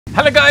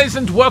Hello guys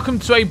and welcome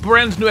to a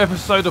brand new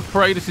episode of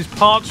Prey. This is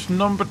part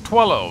number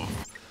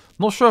 12.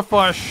 Not sure if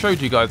I showed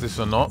you guys this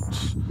or not,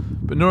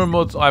 but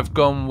Neuromods I've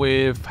gone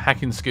with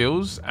hacking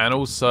skills and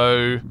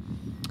also...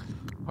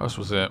 what else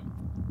was it?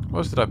 What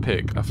else did I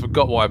pick? I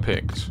forgot what I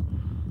picked.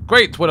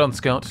 Great, well done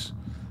Scout.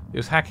 It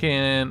was hacking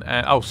and...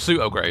 oh,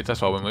 suit upgrades,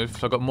 that's what I went with.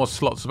 So I got more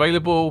slots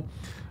available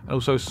and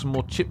also some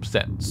more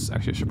chipsets.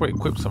 Actually I should probably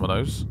equip some of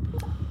those.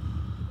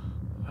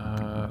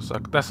 So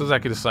that's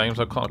exactly the same,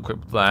 so I can't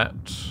equip that.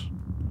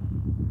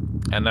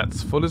 And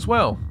that's full as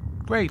well.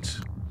 Great.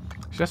 So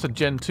that's a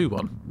Gen 2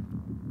 one.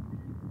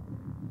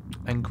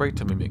 And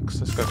greater mimics.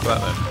 Let's go for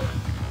that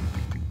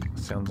then.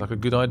 Sounds like a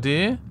good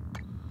idea.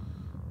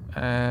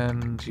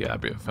 And yeah,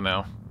 that'll be it for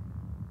now.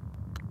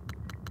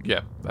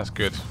 Yeah, that's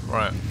good.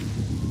 Right.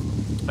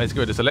 Let's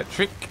go with this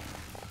electric.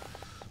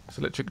 This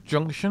electric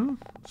junction.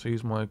 So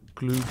use my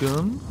glue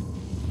gun.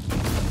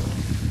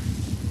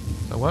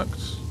 That worked?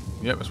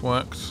 Yep, this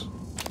works.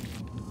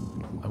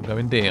 I'm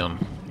going down.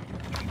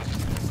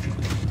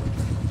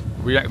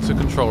 Reactor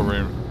control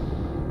room.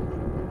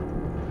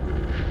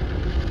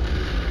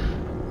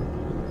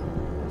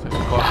 It's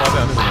actually quite far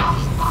down, isn't it?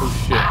 Oh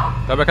shit.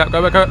 Go back up,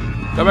 go back up,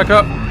 go back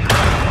up.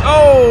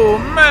 Oh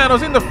man, I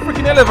was in the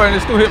freaking elevator and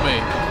it still hit me.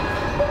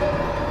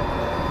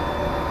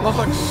 Lost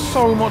like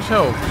so much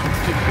health.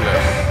 It's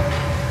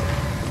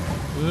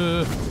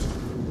ridiculous.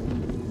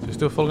 Is it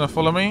still gonna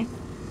follow me?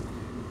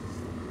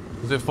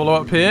 Does it follow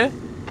up here?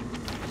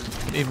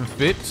 Even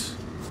fit?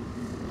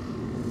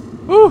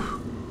 Woo!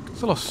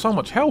 I lost so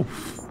much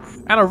health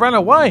and I ran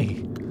away,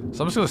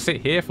 so I'm just gonna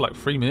sit here for like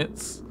 3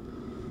 minutes.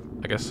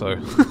 I guess so.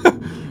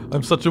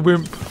 I'm such a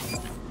wimp.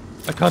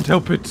 I can't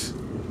help it.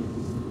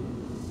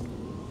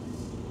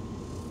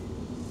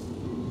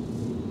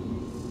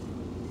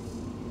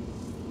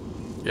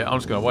 Yeah, I'm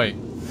just gonna wait.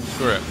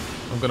 Screw it.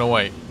 I'm gonna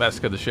wait. That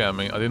scared the shit out of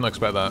me. I didn't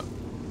expect that.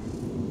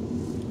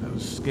 That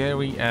was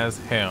scary as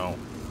hell.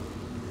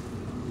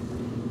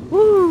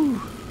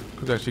 Woo!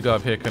 Could actually go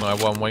up here, can I,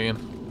 while I'm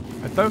waiting?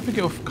 I don't think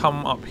it'll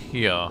come up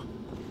here. Oh,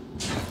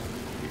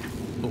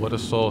 I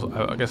just saw,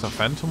 I guess, a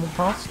phantom walk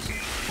past.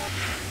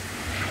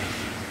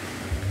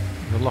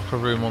 The locker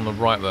room on the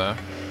right there.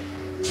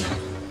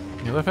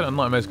 Yeah, I don't think a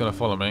nightmare's going to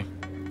follow me.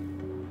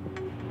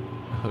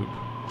 I hope.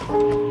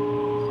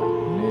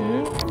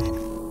 No?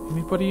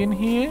 Anybody in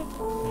here?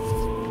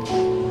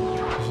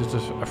 This is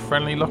just a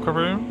friendly locker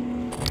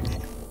room.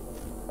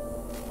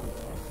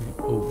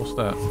 Oh, what's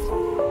that?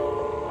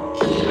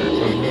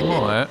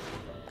 Alright.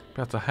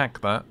 Be able to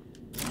hack that.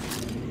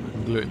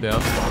 Glue it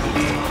down.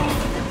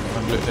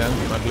 Glue it down.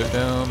 Glue it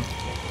down.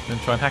 Then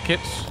try and hack it.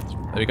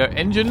 There we go.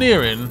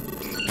 Engineering.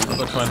 I've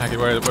got to try and hack it.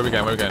 Where are we going?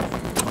 Where are we going?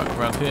 Right,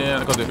 around here.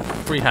 I've got to do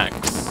 3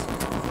 hacks.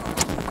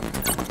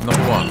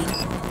 Number 1.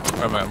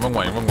 Wrong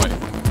way. Wrong way.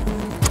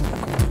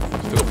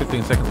 Still got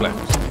 15 seconds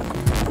left.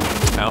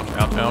 Ouch,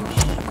 ouch, ouch.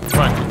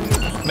 Triangle.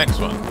 Next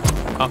one.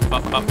 Up,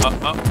 up, up,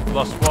 up, up.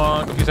 Last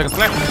one. Got a few seconds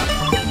left.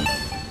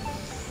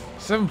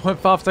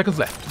 7.5 seconds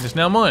left. It's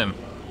now mine.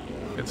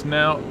 It's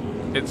now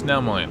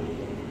mine.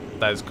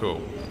 That is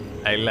cool.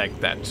 I like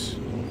that. See,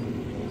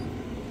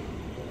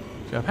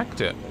 I've hacked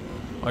it.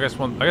 I guess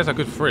I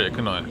could free it,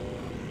 couldn't I?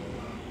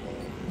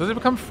 Does it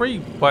become free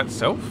by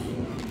itself?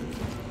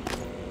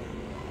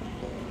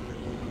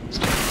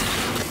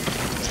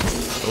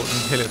 Oh,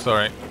 didn't kill it,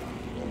 sorry.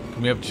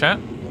 Can we have chat?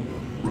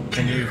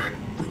 Can you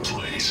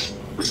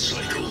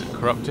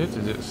corrupted?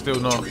 Is it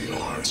still not?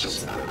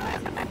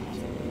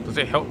 Does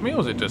it help me or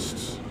is it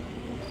just...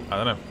 I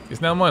don't know.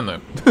 It's now mine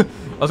though. I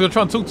was going to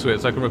try and talk to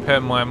it so I can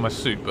repair my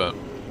suit, but...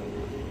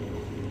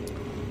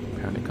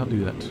 apparently can't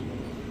do that.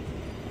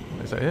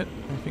 Is that it?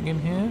 Anything in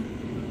here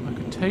I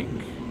could take?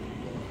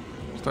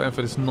 Just waiting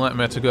for this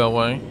nightmare to go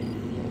away.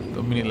 Got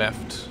a minute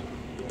left.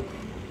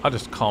 I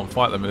just can't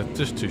fight them. They're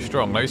just too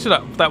strong. Like you see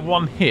that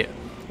one hit.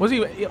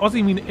 Wasn't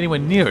even anywhere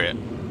near it,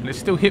 and it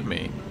still hit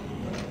me.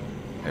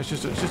 It's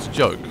just a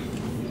joke.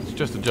 It's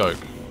just a joke.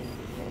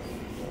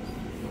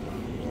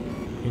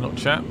 You not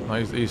chat? No,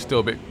 he's still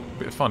a bit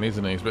funny,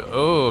 isn't he? He's a bit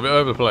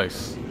over the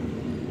place.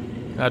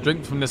 Can I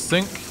drink from this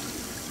sink?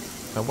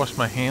 Can I wash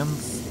my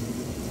hands?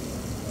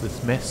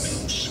 This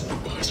mess.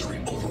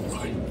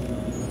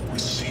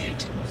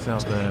 What's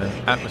out there?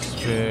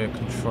 Atmosphere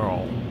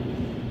control.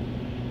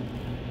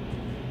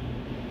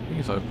 I think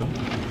it's open.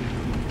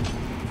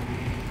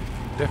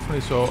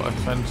 Definitely saw a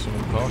phantom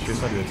in the past.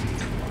 Yes, I did.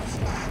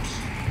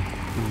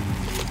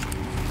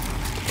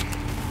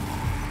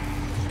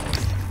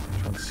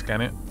 Try and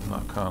scan it. No, I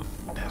can't.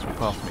 That's what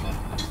past me.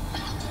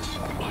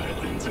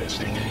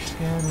 Scan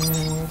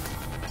it.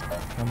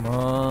 Come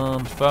on,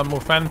 thermal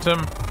phantom.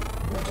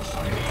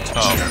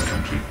 Oh,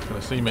 it's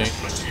gonna see me.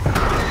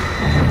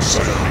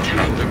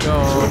 There we go.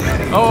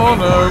 Oh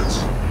no!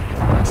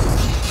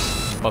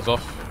 Buzz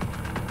off.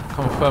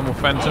 Come on, thermal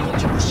phantom.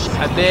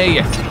 How dare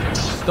you?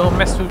 Don't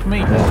mess with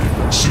me. What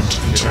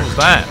was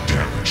that?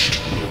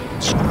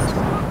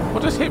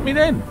 What just hit me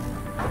then?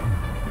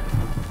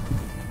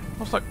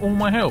 Lost like all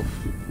my health.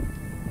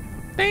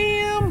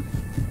 Damn!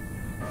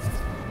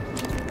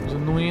 It was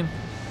annoying.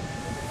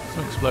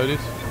 Something exploded.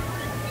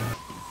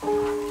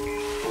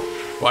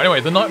 Well,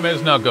 anyway, the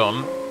nightmare's now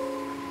gone.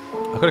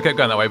 I could have kept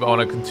going that way, but I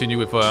want to continue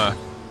with what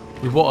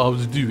I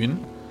was doing.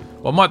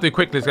 What I might do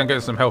quickly is go and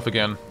get some health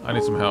again. I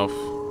need some health.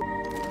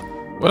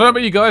 Well, I don't know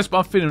about you guys, but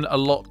I'm feeling a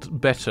lot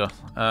better.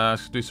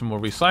 Let's do some more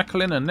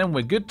recycling, and then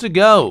we're good to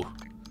go.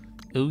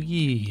 Oh,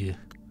 yeah.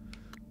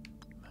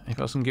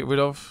 Anything else I can get rid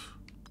of?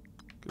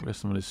 Get rid of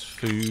some of this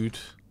food.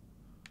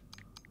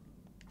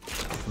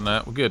 From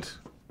that, we're good.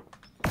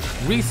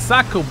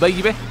 Recycle,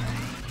 baby!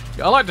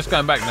 Yeah, I like just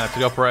going back now to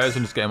the operators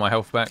and just getting my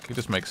health back. It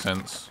just makes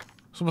sense.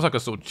 It's almost like a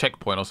sort of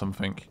checkpoint or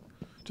something.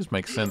 Just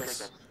makes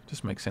sense.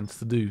 Just makes sense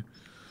to do.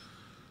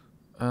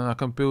 I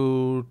can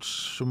build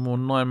some more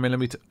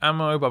 9mm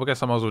ammo, but I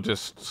guess I might as well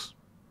just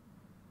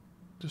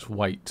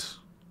wait.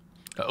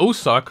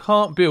 Also, I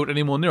can't build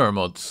any more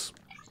Neuromods.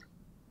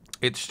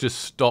 It's just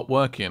stopped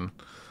working.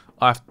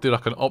 I have to do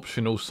like an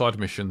optional side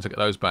mission to get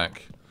those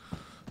back.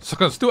 So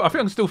I think I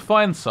can still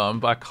find some,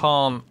 but I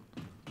can't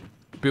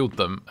build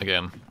them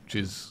again, which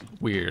is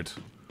weird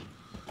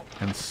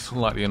and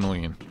slightly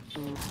annoying.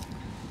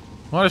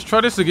 Well, let's try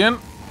this again.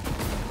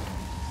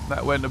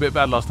 That went a bit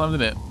bad last time,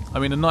 didn't it? I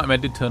mean, the nightmare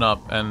did turn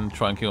up and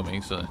try and kill me,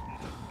 so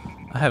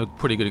I have a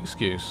pretty good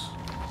excuse.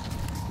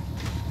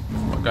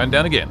 Right, going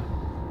down again.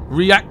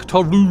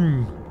 Reactor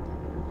room.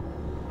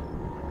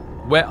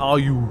 Where are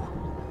you?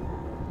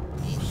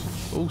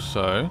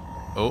 Also,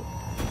 oh,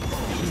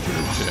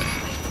 shit.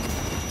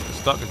 It's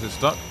stuck. Is it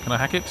stuck? Can I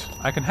hack it?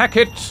 I can hack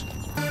it.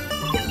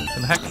 I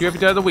can hack you every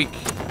day of the week.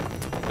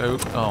 Go.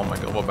 Oh my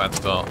god, what a bad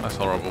start. That's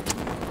horrible.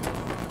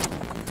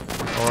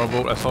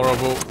 Horrible. That's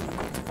horrible.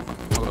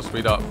 I've got to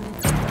speed up.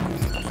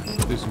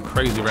 Do some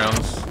crazy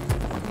rounds.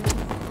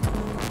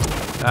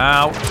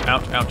 Ouch,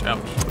 ouch, ouch,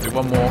 ouch. Do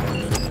one more.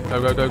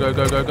 Go, go, go, go,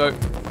 go, go, go.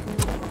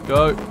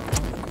 Go.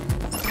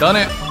 Done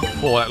it.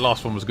 Oh, that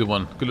last one was a good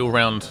one. Good little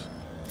round.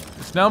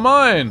 It's now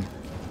mine.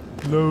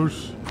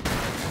 Loose.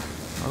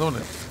 I don't want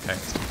it. Okay.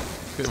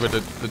 Get rid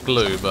of the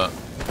glue, but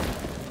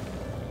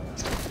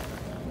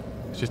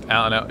it's just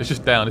out and out. It's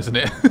just down, isn't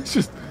it? It's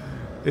just,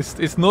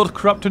 it's not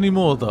corrupt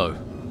anymore though,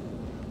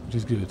 which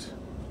is good.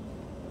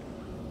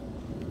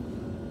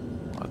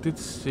 I did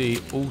see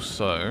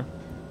also,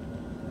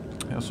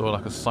 I saw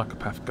like a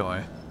psychopath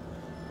guy,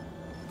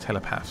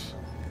 telepath.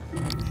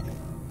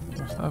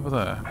 What's that over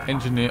there?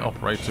 Engineer,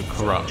 operator,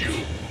 corrupt.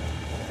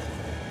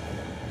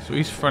 So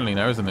he's friendly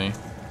now, isn't he?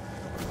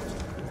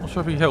 Not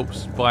sure if he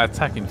helps by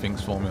attacking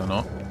things for me or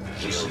not.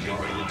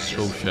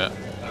 Bullshit.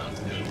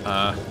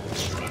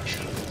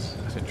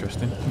 That's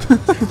interesting.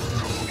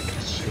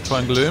 We'll try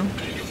and glue him.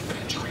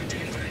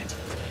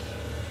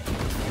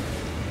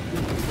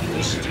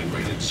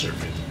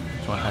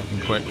 Try and hack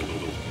him quick.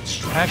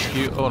 Hack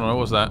you. Oh no, what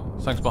was that?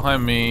 Something's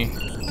behind me.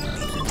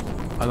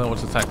 I don't know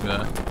what's attacking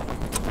there.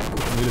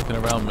 I'm looking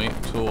around me,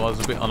 so I was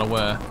a bit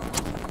unaware.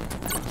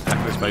 Let's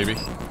hack this baby.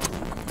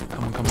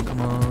 Come on, come on,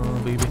 come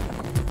on, baby.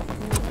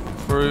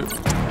 Through.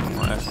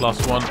 Right, that's the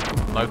last one.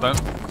 No, don't.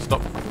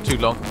 Stop. Too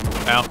long.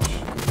 Ouch.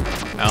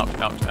 Ouch,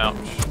 ouch, ouch.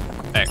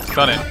 X.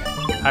 Done it.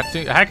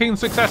 Hacking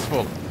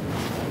successful.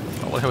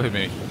 Oh, what the hell hit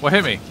me? What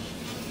hit me?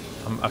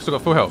 I've still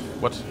got full health.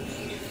 What?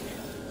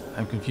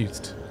 I'm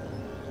confused.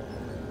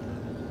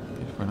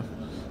 Fair enough.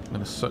 I'm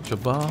gonna search your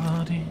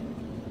body.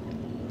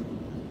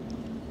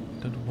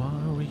 Don't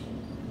worry.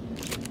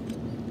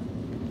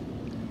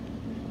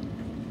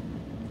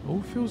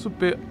 All feels a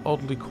bit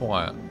oddly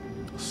quiet.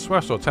 I swear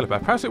I saw a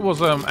telepath. Perhaps it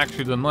was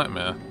actually the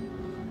nightmare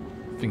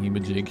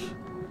thingy-majig.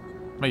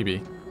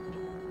 Maybe.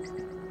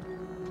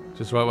 Is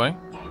this the right way?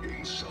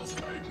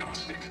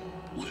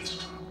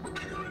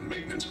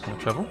 Can I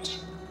travel?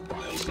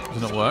 Does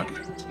it not work?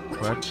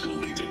 Correct. I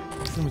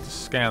need to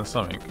scan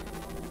something.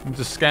 I need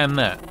to scan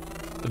that.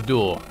 The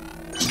door.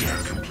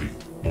 Scan complete.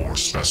 More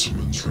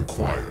specimens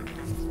required.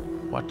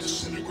 What?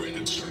 I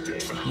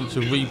need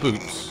to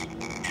reboot.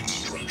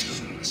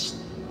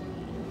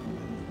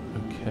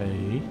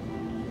 Okay.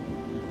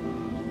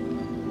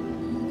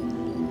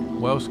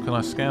 What else can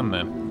I scan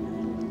then?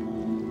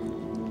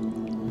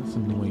 That's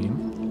annoying.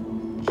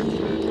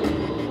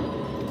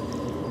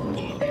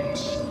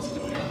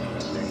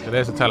 So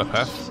there's a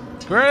telepath.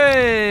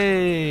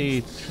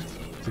 Great!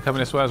 Is he coming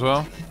this way as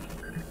well?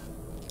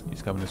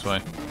 He's coming this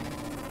way.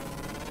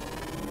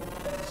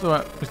 It's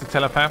alright, Mr.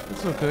 Telepath.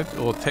 It's all good.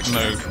 Or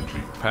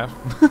Technopath.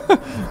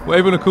 Whatever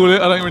you want to call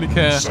it, I don't really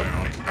care.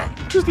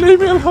 Just leave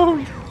me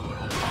alone!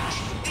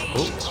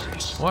 Oh,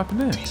 what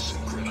happened there?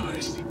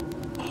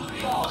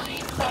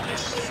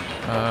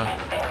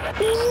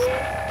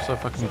 So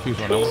fucking confused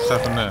right now. What's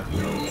happened there?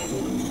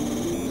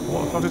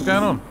 What the fuck is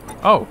going on?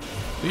 Oh,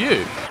 for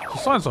you? It's a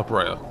science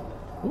operator.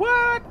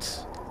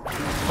 What?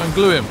 Try and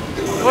glue him.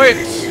 Wait!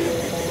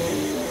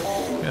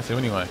 Yeah, so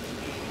anyway.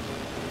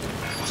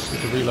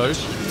 Need to reload.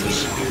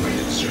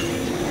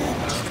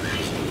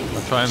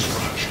 I'll try and...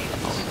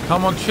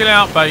 Come on, chill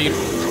out, babe.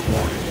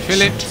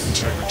 Chill it.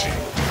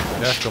 Yeah,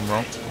 that's gone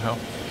wrong. Hell.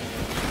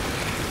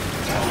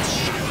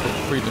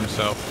 Freed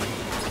himself.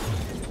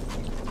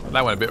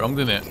 That went a bit wrong,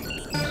 didn't it?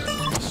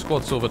 The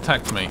squad sort of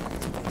attacked me.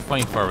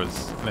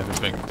 Flamethrowers and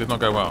everything. Did not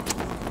go well.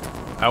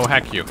 I will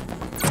hack you.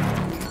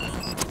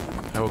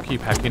 I will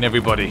keep hacking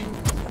everybody.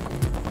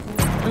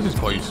 This is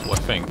quite useful, I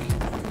think.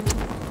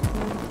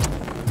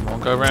 Come on,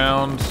 go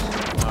round.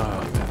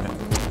 Oh, damn it.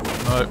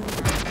 No.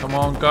 Come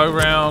on, go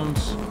round.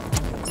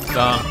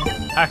 Done.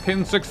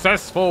 Hacking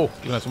successful.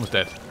 Even though it's almost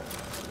dead.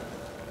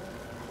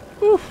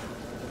 Oof.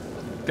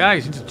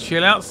 Guys, you need to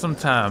chill out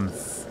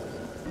sometimes.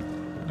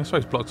 This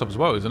way's blocked up as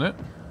well, isn't it?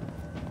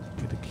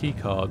 Get a key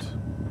card.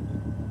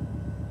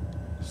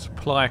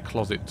 Supply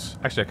closet.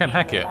 Actually, I can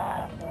hack it.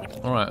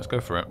 Alright, let's go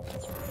for it.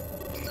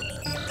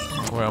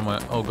 Where am I?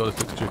 Oh god, this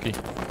looks tricky.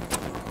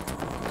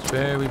 It's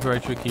very, very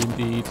tricky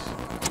indeed.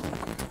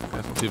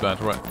 That's not too bad.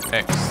 Right,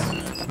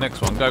 X.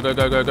 Next one. Go, go,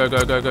 go, go, go,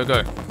 go, go, go,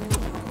 go.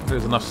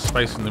 There's enough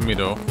space in the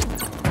middle.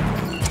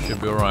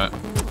 Should be alright.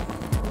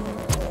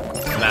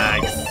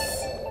 Nice.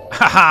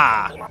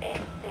 Haha!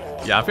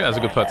 Yeah, I think that's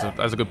a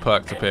good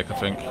perk to pick, I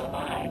think.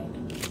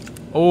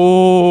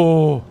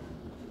 Oh!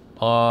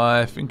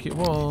 I think it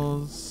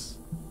was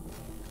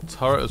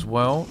turret as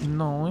well.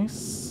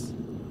 Nice.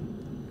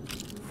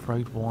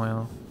 Frayed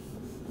wire.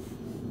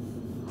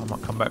 I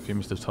might come back for you,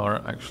 Mr.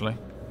 Turret, actually.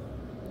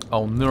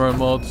 Oh,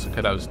 Neuromods.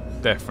 Okay, that was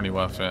definitely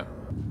worth it.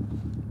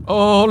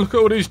 Oh, look at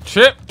all these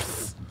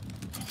chips!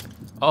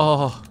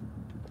 Oh,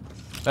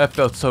 that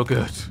felt so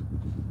good.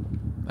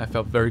 That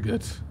felt very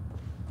good.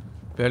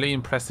 Very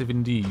impressive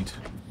indeed.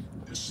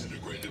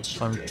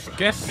 So I'm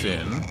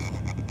guessing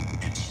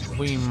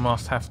we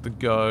must have to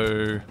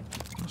go.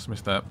 Must have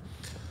missed that.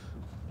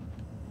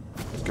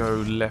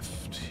 Go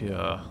left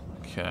here.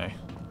 Okay.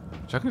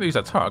 So I can use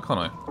that turret, can't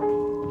I?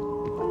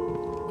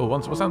 Oh,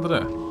 what's under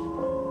there?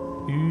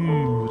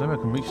 Ooh, I don't know if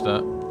I can reach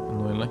that.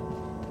 Annoyingly.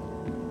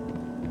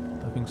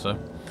 I think so.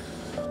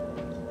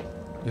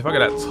 If I get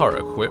that turret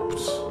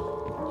equipped,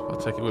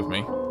 I'll take it with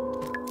me.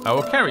 I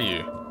will carry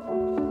you.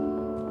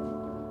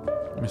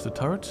 Mr.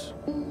 Turret?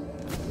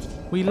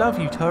 We love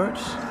you, Turret.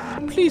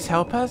 Please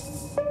help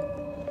us.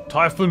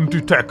 Typhon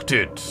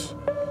detected.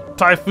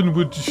 Typhon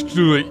would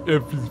destroy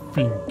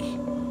everything.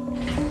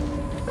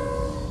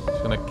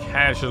 Just gonna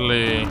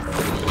casually...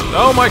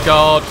 Oh my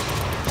god!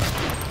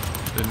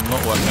 Did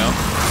not work out.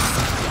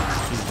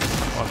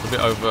 Oh, it's a bit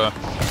over...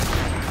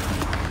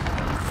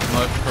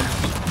 No,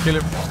 kill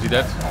him. Is he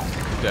dead?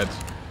 He's dead.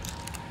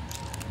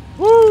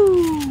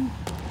 Woo!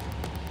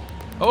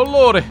 Oh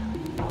lordy!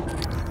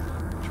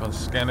 Try and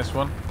scan this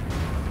one.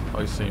 Oh,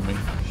 you see me.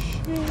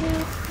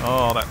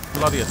 Oh, that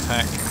bloody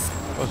attack.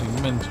 That was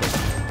mental.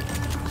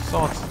 So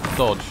hard to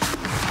dodge.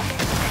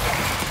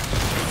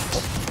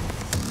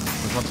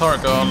 Where's my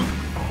turret gone?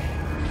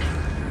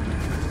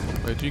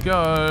 Where'd you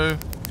go?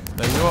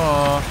 There you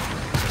are.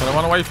 Don't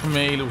run away from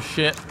me, little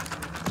shit.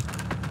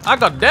 I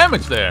got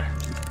damage there.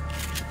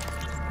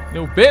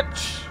 Little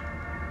bitch.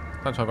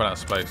 Don't try to run out of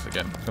space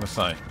again. I was going to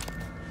say.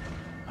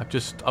 I've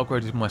just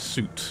upgraded my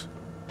suit.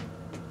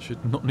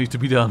 Should not need to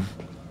be done.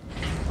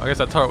 I guess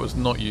that turret was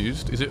not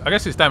used. Is it? I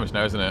guess it's damaged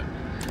now, isn't it?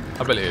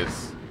 I bet it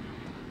is.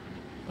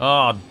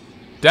 Ah, oh,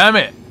 damn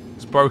it!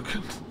 It's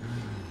broken.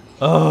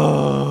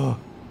 Oh,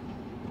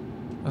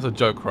 that's a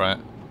joke, right?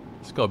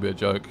 It's got to be a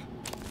joke.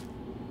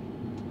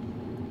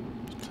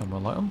 Just turn my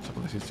light on so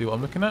let's see what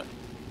I'm looking at.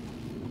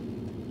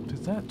 What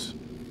is that?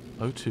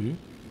 O2.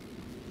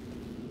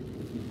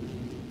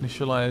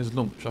 Initialize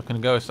launch. I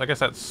can go. I guess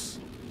that's.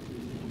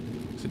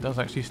 It does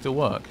actually still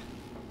work.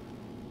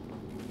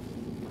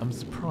 I'm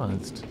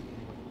surprised.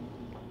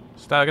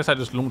 So I guess that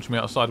just launched me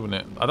outside,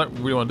 wouldn't it? I don't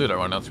really want to do that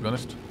right now, to be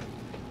honest.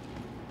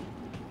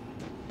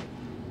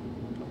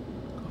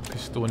 Got a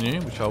pistol on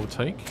you, which I will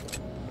take.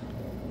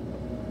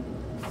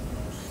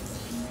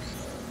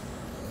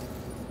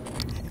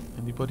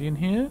 Anybody in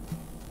here?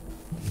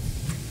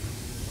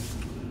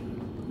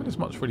 Not as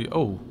much really.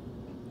 Oh,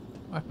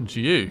 what happened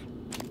to you?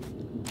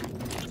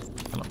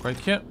 An upgrade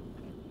kit.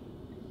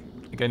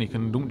 Again, you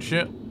can launch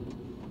it.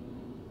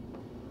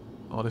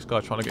 Oh, this guy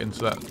trying to get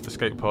into that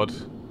escape pod.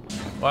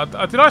 Well,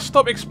 did I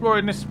stop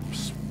exploring this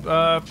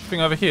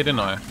thing over here, didn't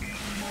I?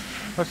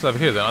 What's over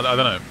here then? I don't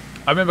know.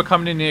 I remember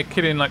coming in here,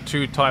 killing like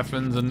 2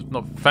 typhons and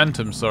not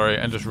phantoms, sorry,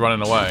 and just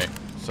running away.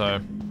 So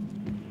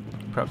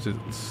perhaps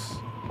it's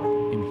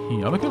in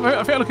here. I think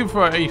I'm looking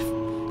for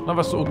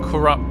another sort of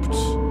corrupt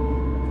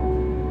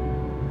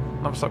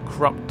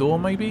door,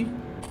 maybe.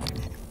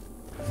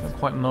 I don't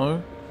quite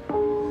know.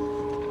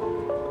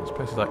 This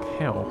place is like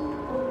hell.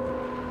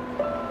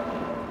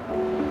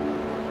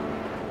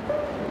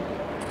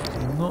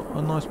 Not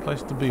a nice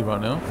place to be right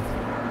now.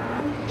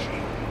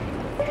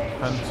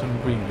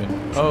 Phantom breathing.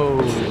 Oh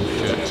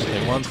shit.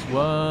 Okay, one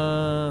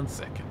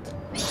second.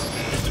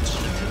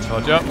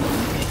 Charge up.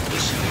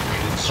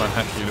 Try and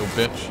hack you, little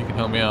bitch. You can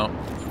help me out.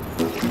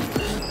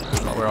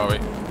 Right, where are we?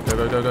 Go,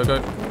 go, go, go,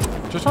 go.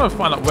 Just trying to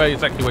find out where you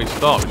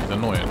start, which is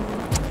annoying.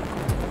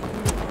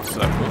 So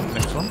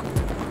next one.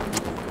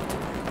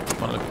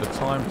 Trying to look at the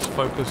time, just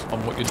focus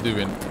on what you're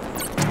doing.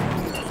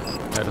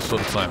 Okay, the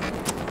sort of time.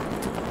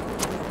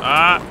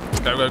 Ah!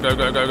 Go, go, go,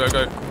 go, go, go,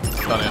 go.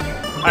 Done it.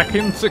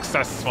 Hacking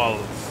successful.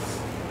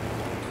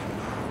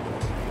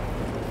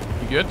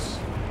 You good?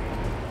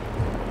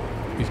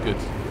 He's good.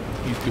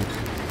 He's good.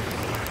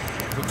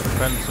 Look at the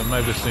fence and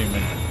maybe see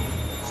me.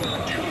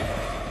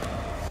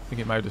 think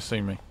it may have just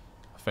seen me.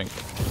 I think.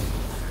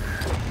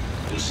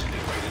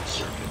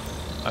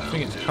 I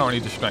think it's currently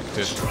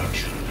distracted.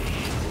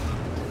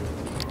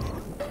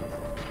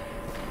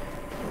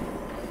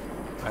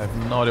 I have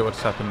no idea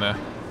what's happened there.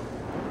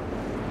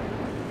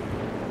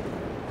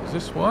 Does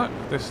this work?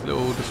 This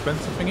little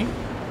dispenser thingy?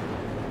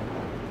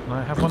 Can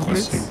I have one,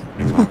 please?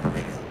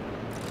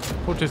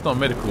 Unfortunately, it's not a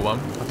medical one.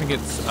 I think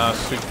it's a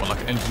suit one, like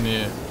an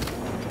engineer.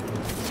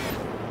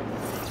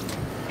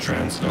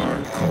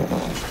 Transtar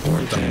Cobalt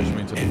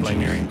 410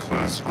 Engineering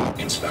Class Op.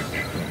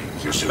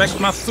 Inspect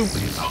my suit.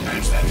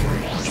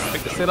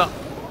 Pick the set up.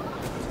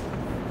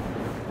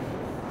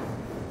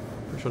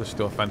 Pretty sure there's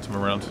still a phantom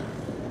around.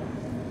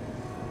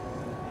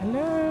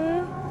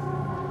 Hello?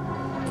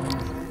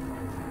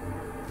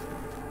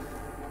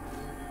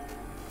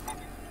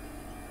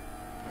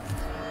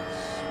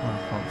 I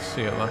can't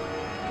see it though.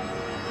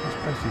 This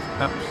place is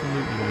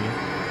absolutely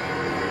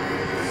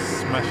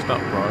smashed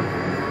up, bro.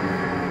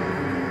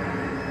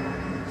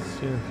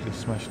 Seriously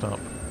smashed up.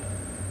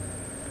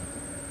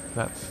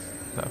 That's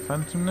that a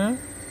phantom there?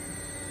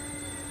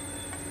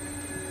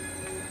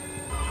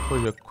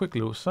 Probably a quick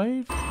little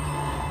save.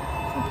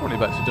 I'm probably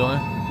about to die.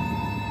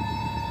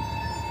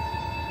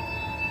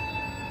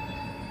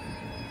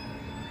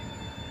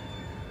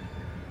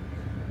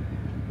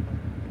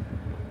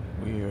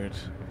 Weird.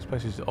 This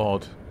place is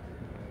odd.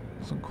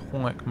 Doesn't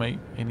quite make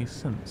any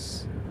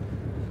sense.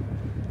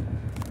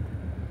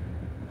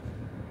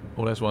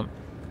 Oh, there's one.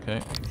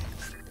 Okay.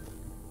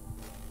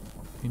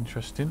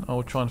 Interesting. I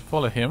will try and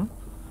follow him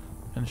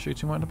and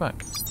shoot him right in the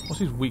back. What's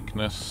his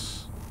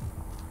weakness?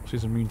 What's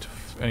his immune to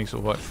any sort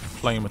of like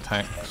flame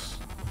attacks?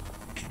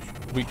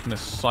 Weakness,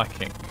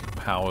 psychic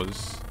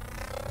powers.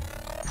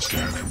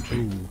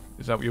 Ooh,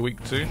 is that what you're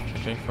weak to?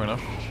 Okay, fair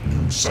enough.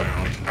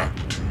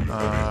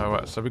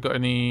 Right, so we got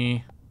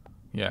any...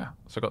 Yeah,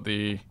 so I got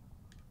the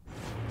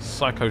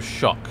Psycho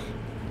Shock. So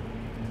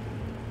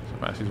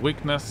that's his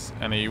weakness,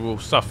 and he will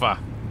suffer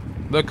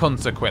the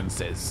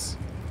consequences.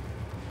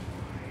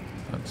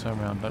 Don't turn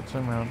around, don't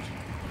turn around.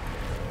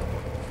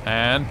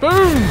 And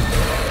boom!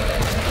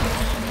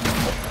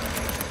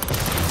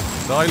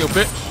 Die, little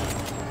bitch.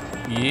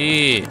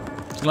 Yeah.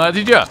 Like,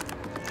 did ya?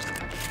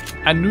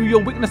 I knew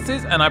your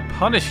weaknesses and I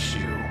punished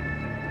you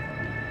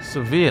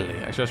severely.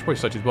 Actually, I should probably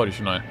search his body,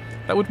 shouldn't I?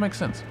 That would make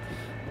sense.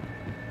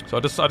 So I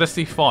just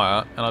see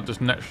fire and I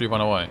just naturally run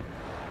away.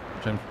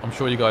 Which I'm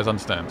sure you guys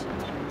understand.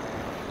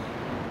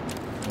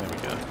 There we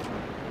go.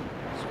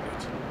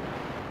 Sweet.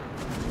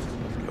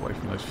 Let's get away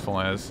from those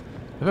fires.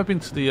 Have I been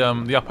to the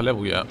upper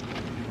level yet?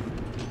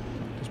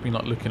 Just been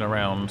like looking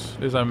around.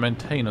 There's a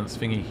maintenance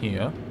thingy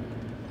here.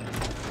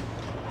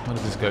 Where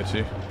does this go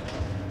to?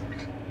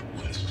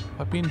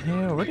 I've been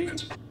here already?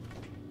 It's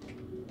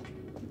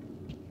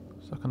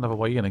like another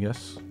way in, I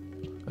guess.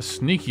 A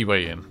sneaky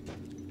way in.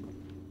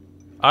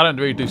 I don't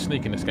really do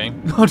sneak in this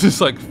game. I'm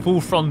just like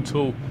full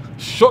frontal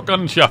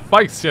shotgun to your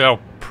face, you know,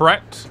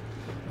 prat.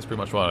 That's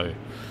pretty much what I do.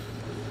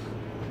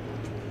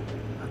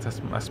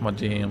 That's my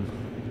jam.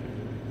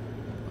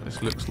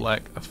 This looks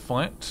like a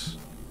fight.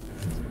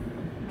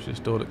 This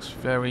door looks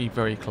very,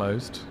 very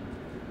closed.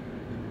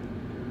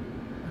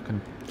 I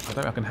don't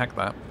think I can hack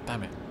that.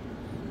 Damn it.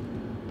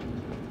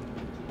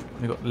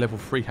 Only got level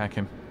 3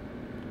 hacking.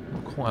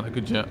 Not quite that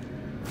good yet.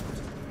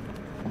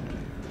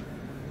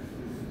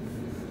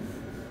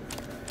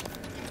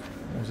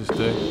 What does this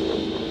do?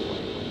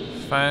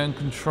 Fan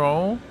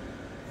control.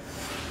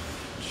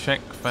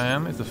 Check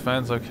fan. Is the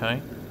fans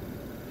okay?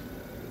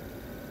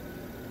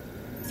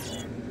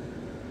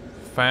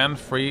 Fan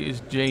 3 is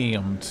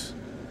jammed.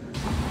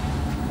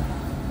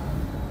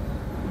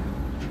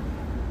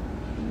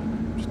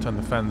 Just turn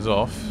the fans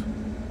off.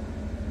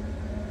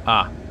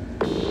 Ah.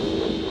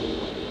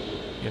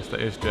 Yes,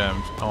 that is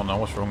jammed. Oh no,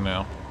 what's wrong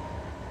now?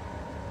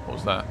 What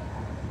was that?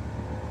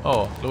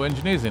 Oh, little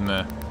engineer's in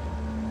there.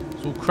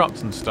 It's all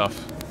corrupt and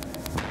stuff.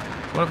 I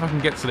wonder if I can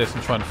get to this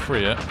and try and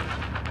free it.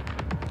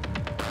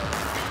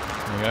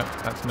 There we go.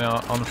 That's now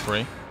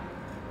unfree.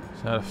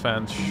 So now the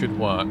fans should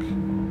work. I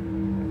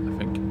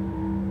think.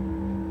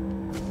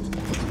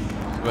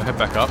 So we'll head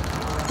back up.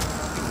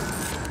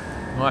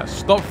 Right,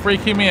 stop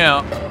freaking me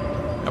out.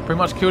 I pretty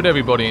much killed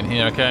everybody in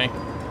here, okay? I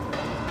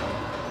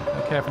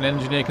don't care if an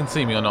engineer can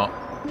see me or not.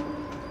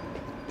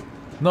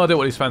 No idea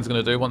what these fans are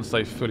going to do once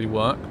they fully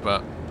work,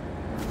 but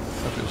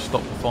hopefully it'll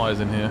stop the fires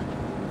in here.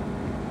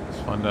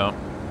 Let's find out.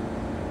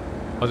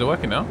 Oh, is it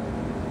working now?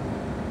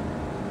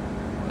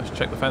 Let's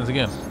check the fans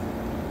again.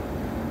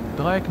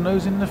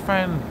 Diagnosing the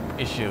fan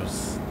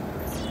issues.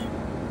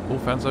 All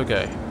fans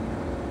okay.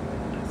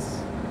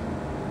 Yes.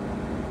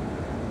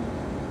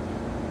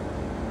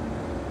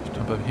 Just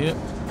jump over here.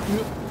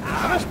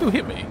 How did that still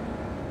hit me?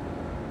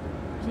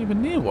 Wasn't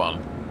even near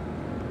one.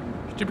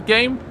 Stupid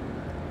game.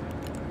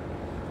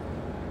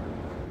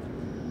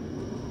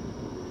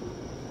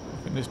 I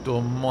think this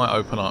door might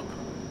open up.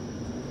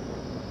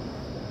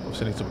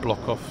 Obviously, I need to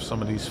block off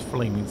some of these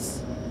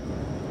flames.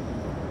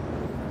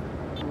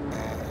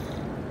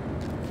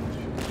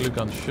 Glue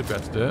gun should be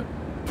able to do it.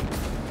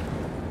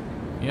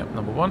 Yep,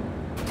 number 1.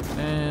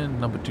 And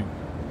number 2.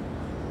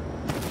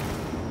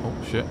 Oh,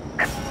 shit.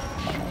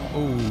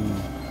 Oh,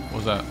 what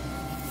was that?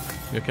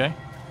 You okay?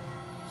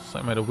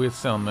 Something made a weird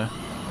sound there.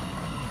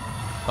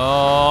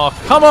 Oh,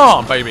 come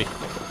on, baby!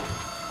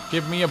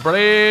 Give me a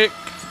break!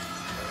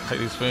 Take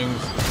these things.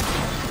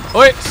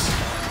 Wait!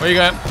 Where are you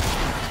going?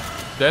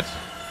 Dead?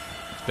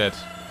 It's dead.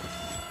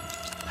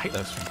 I hate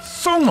those things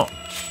so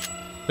much!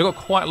 They've got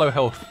quite low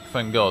health,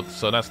 thank God,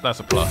 so that's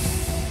a plus.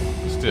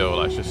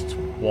 Still, that's just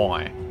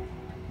why?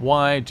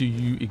 Why do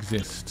you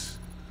exist?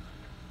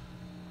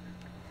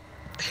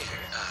 Hey,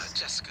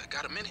 Jessica,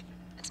 got a minute?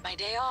 It's my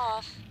day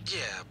off.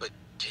 Yeah, but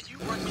can you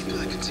run me through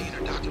the container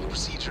docking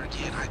procedure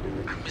again?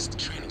 I missed the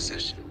training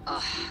session.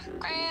 Ugh,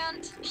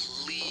 Grant.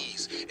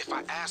 Please, if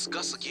I ask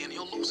Gus again,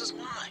 he'll lose his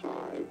mind.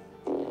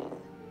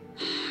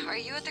 Are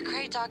you at the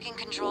crate docking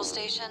control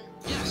station?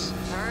 Yes.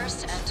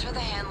 First, enter the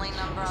handling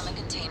number on the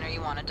container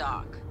you want to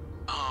dock.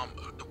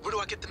 Where do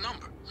I get the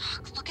number?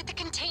 Look at the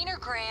container,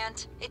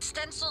 Grant. It's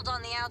stenciled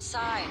on the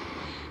outside.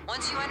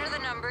 Once you enter the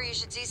number, you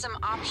should see some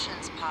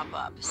options pop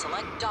up.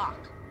 Select dock.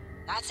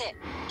 That's it.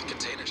 The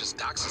container just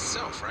docks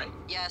itself, right?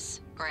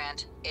 Yes,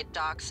 Grant. It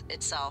docks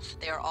itself.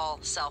 They are all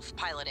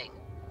self-piloting.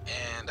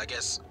 And I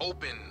guess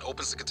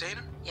opens the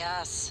container?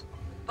 Yes.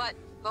 But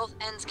both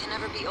ends can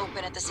never be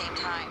open at the same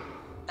time.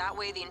 That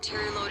way the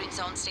interior loading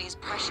zone stays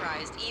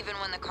pressurized even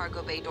when the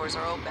cargo bay doors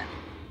are open.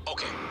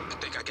 Okay, I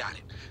think I got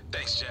it.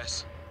 Thanks,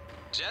 Jess.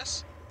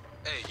 Jess?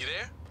 Hey, you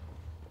there?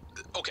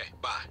 Okay,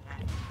 bye.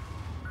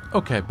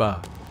 Okay,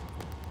 bye.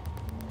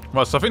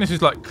 Right, so I think this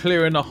is like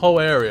clearing the whole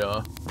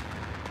area.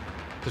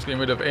 Just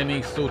getting rid of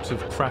any sort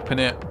of crap in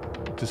it.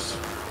 Just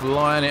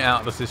flying it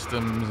out of the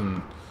systems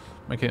and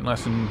making it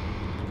nice and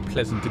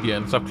pleasant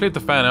again. So I've cleared the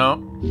fan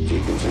out.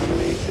 Cleared.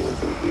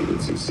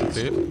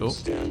 Oh.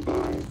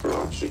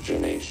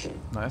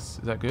 Nice.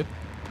 Is that good?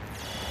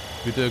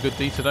 Did we do a good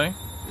deed today?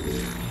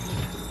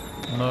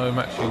 No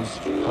matching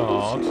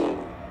card.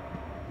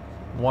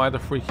 Why the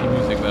freaky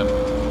music then?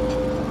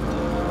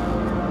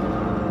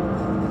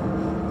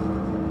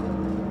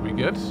 We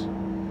good?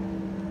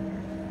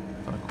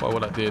 Don't know quite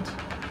what I did.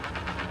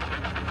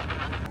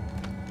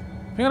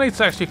 I think I need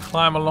to actually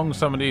climb along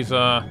some of these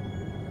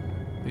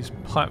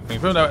pipe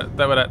things. Remember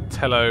that where that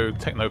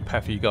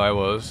technopathy guy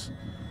was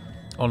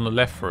on the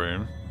left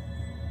room?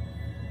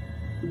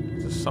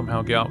 Just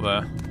somehow get up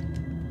there.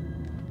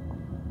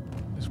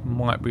 This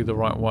might be the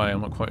right way.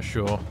 I'm not quite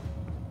sure.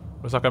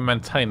 It's like a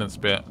maintenance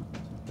bit.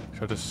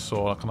 I just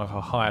saw like a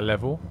higher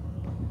level.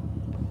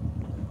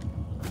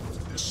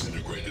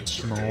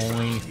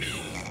 Nice.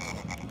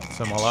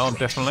 So my alarm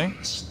definitely.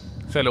 See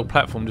that little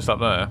platform just up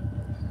there?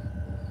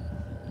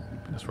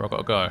 That's where I've got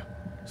to go.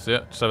 See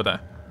it? Just over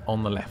there.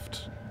 On the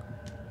left.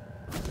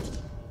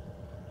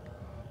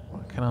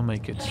 Can I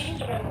make it?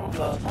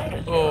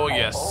 Oh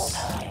yes.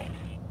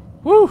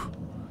 Woo!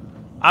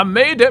 I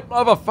made it,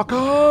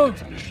 motherfucker!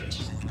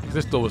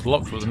 This door was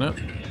locked, wasn't it?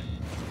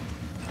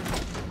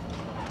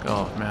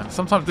 God, man.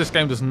 Sometimes this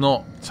game does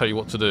not tell you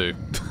what to do.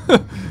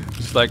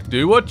 Just like,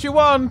 do what you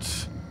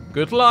want.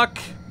 Good luck.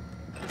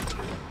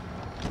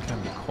 It can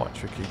be quite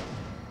tricky.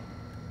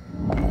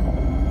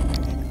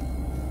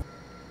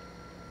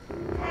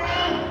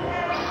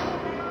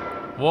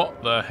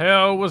 What the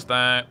hell was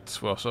that?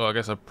 Well, so I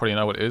guess I probably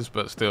know what it is,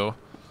 but still.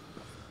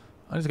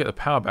 I need to get the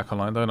power back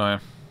online, don't I? I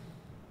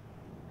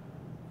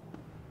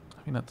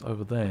think that's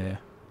over there.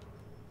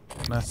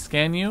 Can I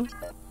scan you?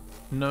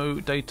 No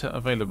data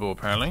available,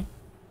 apparently.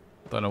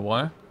 Don't know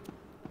why.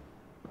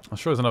 I'm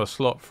sure there's another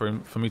slot for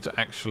me to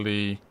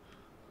actually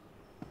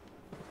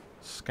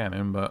scan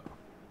him, but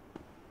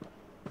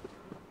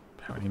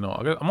apparently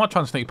not. I might try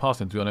and sneak past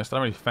him, to be honest. I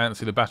don't really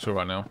fancy the battle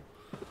right now.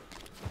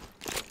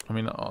 I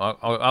mean,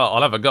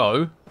 I'll have a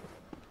go.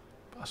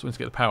 But I still need to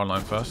get the power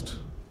line first.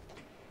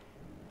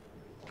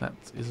 That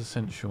is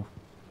essential.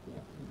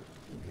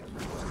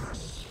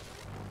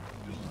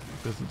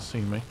 He doesn't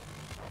see me.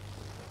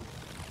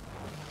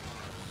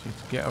 Just need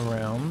to get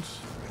around.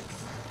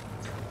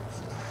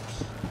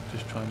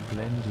 Just try and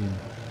blend in.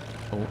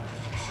 Oh.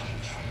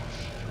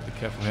 Be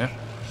careful here.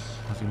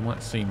 Because he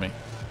might see me.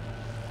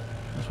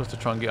 I'm supposed to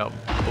try and get up.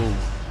 Oh.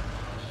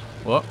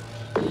 What?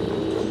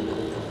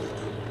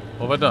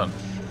 What have I done?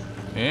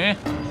 Yeah?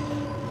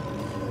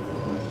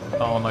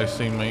 Oh no, he's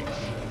seen me.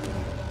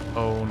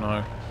 Oh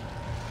no.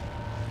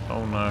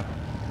 Oh no.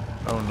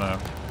 Oh no.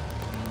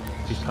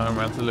 He's coming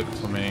around to look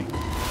for me.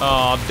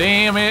 Oh,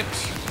 damn it!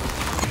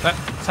 That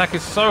attack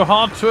is so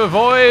hard to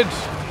avoid!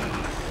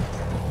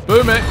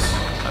 Boom it!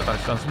 That's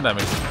actually done some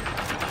damage.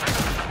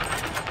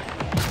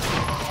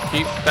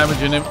 Keep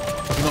damaging him.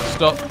 Do not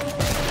stop.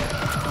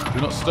 Do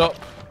not stop.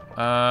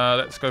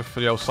 Let's go for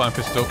the old sign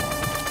pistol.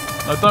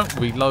 No, don't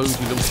reload,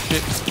 you little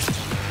shit.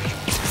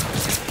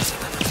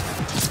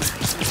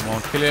 Come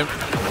on, kill him.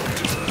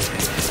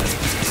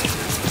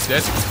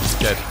 Dead?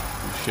 Dead.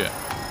 Shit.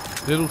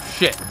 Little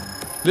shit.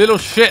 Little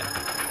shit.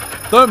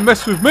 Don't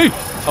mess with me.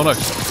 Oh no.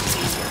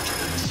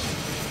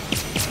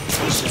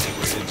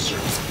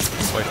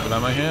 Waste of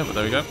ammo here, but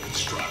there we go.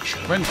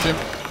 Wrench him.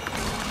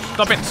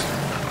 Stop it.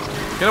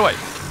 Get away.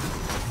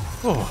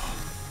 Oh.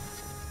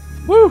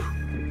 Woo!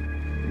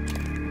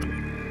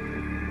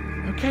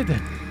 Okay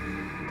then.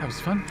 That was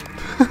fun.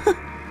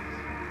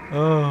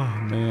 Oh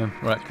man.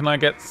 Right, can I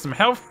get some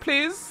health,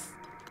 please?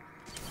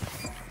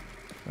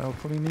 I'll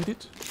probably need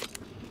it.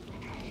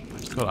 I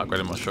just got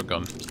upgraded my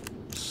shotgun.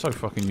 So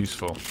fucking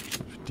useful.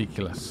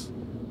 Ridiculous.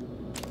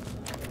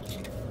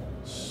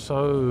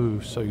 So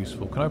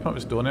useful. Can I open up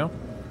this door now?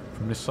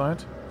 From this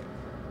side?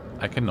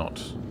 I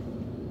cannot.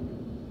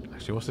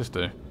 Actually, what's this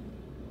do?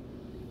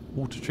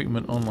 Water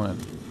treatment online.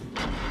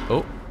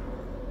 Oh.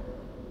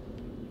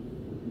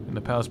 And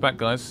the power's back,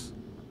 guys.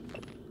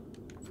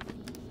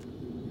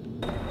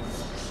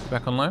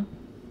 Back online.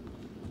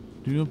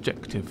 New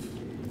objective.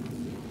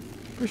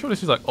 Pretty sure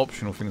this is like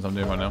optional things I'm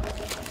doing right now.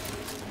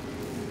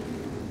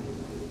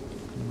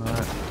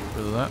 Alright,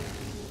 rid of that.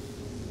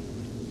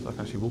 So I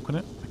can actually walk on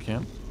it? I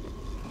can.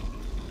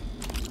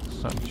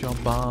 Such your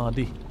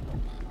body,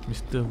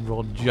 Mr.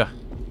 Roger.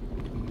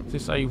 Is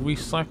this a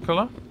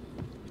recycler?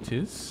 It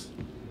is.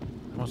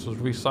 I want to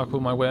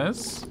recycle my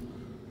wares.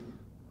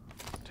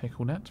 Take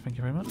all that, thank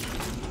you very much.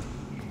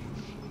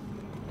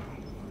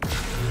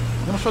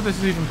 I'm not sure this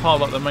is even part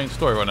of like the main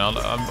story right now.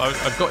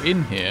 I've got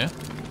in here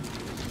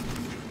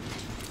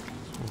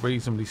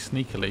reasonably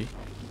sneakily.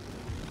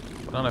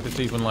 I don't know if it's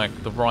even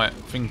like the right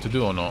thing to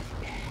do or not.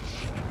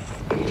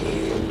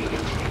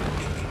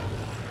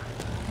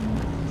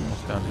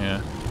 What's down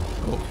here?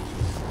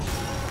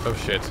 Oh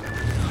shit.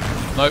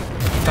 Nope.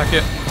 Attack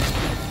it.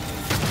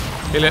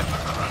 Kill it.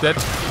 Dead.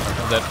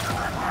 I'm dead.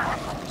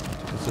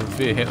 A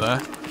severe hit there.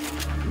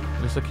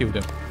 At least I killed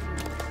him.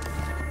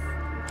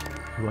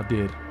 You are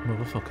dead,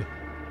 motherfucker.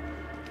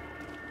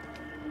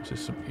 Is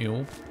this some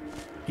eel?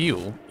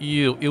 Eel?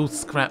 Eel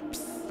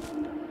scraps.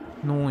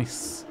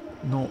 Nice.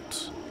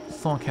 Not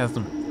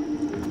sarcasm.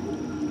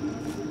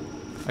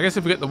 I guess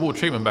if we get the water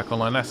treatment back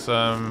online, that's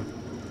a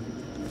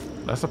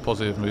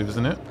positive move,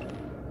 isn't it?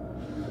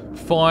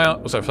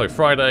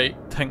 Friday,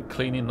 tank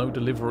cleaning, no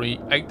delivery,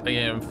 8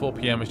 AM, 4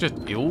 PM. It's just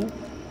eel.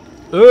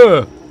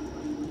 Ugh.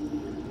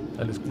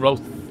 And it's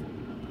growth.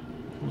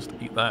 Who wants to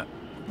eat that?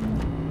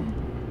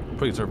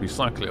 Probably to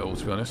recycle it all,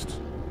 to be honest.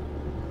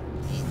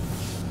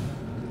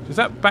 Is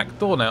that back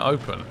door now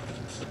open?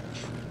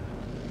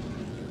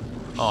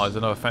 Oh, there's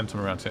another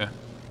phantom around here.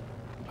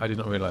 I did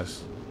not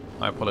realise.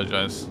 I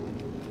apologise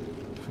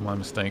for my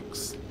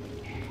mistakes.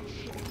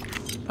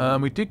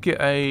 We did get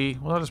a...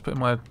 Well, I'll just put in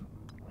my...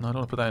 No, I don't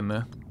want to put that in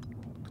there.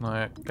 Can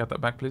I get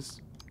that back,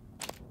 please?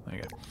 There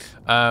you go.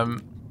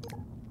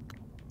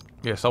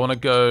 Yes, I want to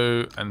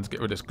go and get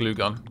rid of this glue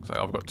gun. So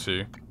I've got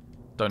 2.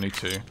 Don't need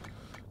 2.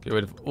 Get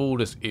rid of all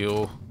this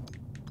eel.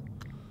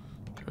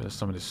 Get rid of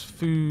some of this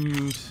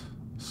food.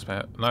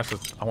 Spare. Nice.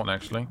 I want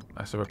actually.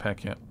 That's a repair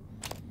kit.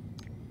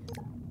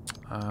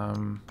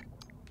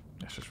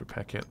 It's just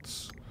repair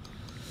kits.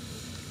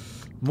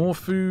 More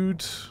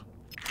food.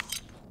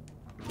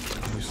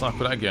 Recycle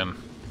that again.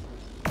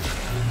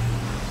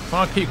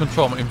 Try to keep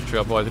control of my infantry,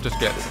 otherwise it just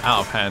gets out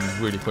of hand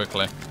really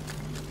quickly.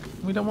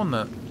 We don't want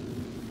that.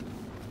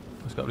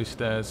 Let's go up these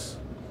stairs.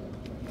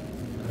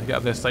 Can I get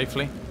up there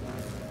safely?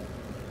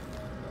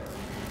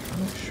 I'm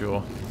not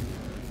sure.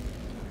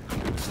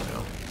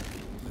 Still.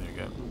 There you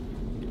go.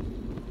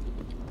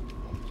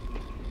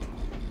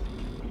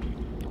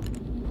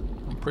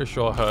 I'm pretty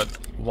sure I heard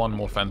one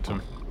more phantom.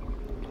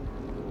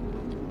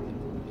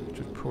 Which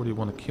would probably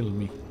want to kill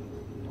me.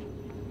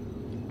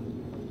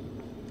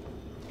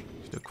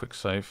 Just do a quick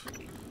save.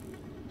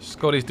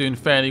 Scotty's doing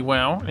fairly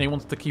well, and he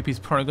wants to keep his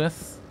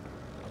progress.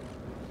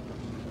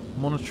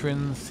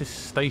 Monitoring this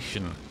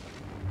station.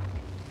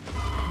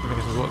 I think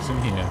this is what's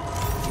in here.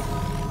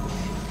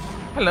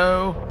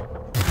 Hello.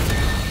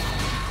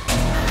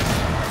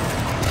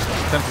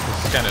 Tempted to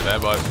scan it there,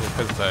 but I sort of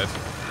hesitated.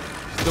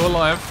 Still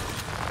alive.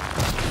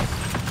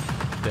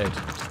 Dead.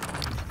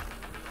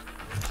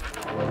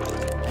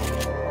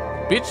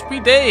 Bitch be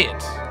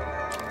dead.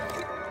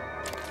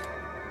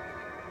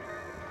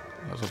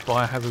 That was a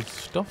biohazard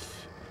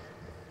stuff.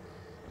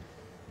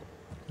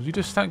 Was you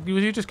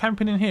just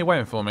camping in here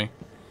waiting for me?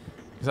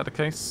 Is that the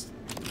case?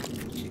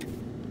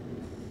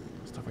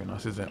 That's not very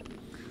nice, is it?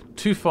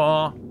 Too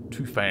far,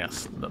 too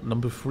fast.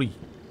 Number 3.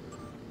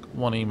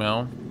 One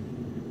email.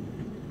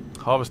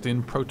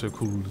 Harvesting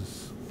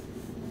protocols.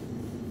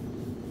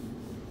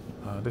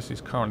 This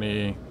is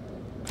currently...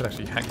 Could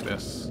actually hack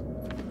this.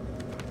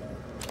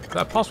 Is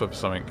that a password for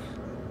something?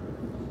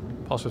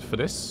 Password for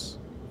this?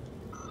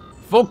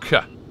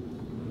 Vodka!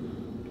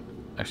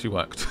 Actually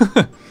worked.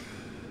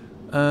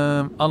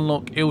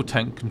 Unlock ill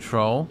tank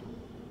control.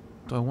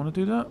 Do I want to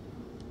do that?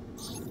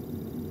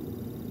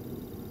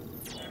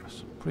 I'm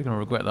probably going to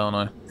regret that, aren't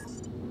I?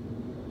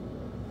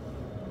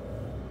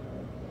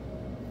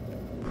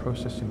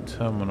 Processing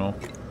terminal.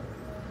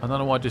 I don't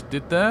know what I just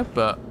did there,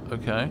 but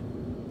okay.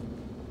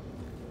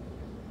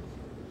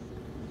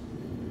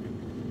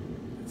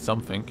 It's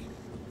something.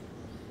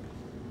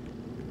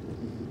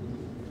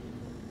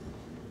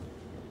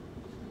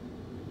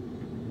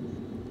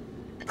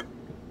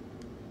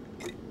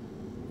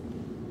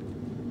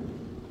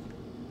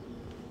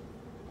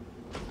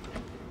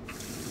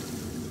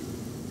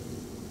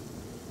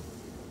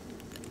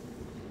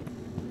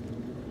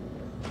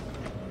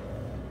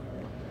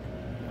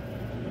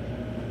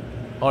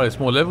 Oh, there's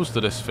more levels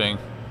to this thing.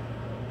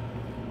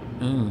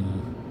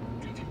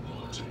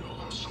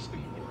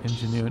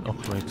 Engineering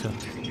operator.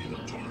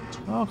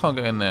 Oh, I can't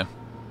get in there.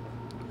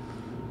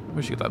 I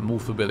wish you get that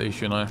morph ability,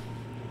 shouldn't I?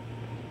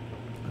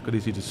 I could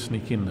easily just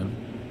sneak in then.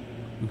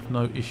 With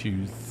no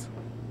issues.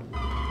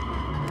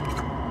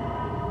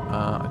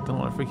 I don't know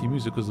what that freaky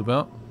music was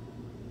about.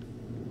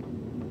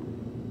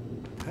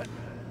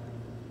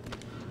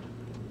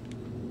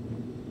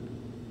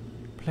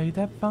 Play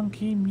that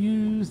funky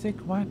music,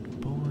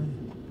 white boy.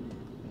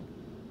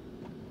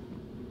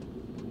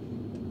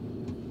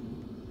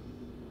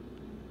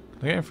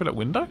 Can I get in through that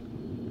window?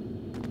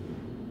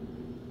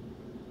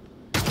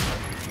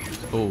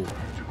 Oh,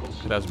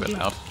 that was a bit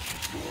loud.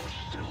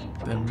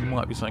 There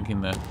might be something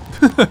in there.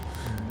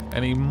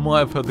 And he might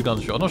have heard the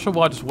gunshot. I'm not sure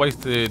why I just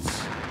wasted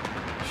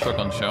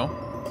shotgun shell.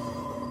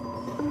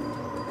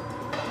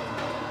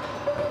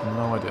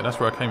 No idea. That's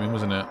where I came in,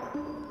 wasn't it?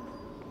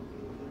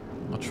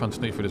 I'll try and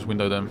sneak through this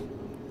window then.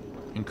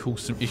 And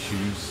cause some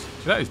issues.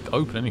 See, that is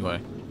open anyway. I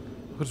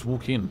could just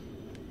walk in.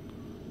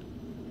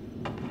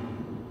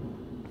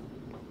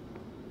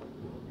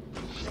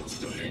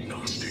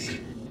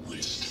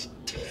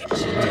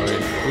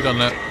 Anyway, we done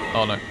that.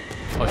 Oh no.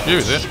 Oh, it's you,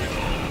 is it?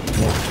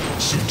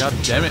 God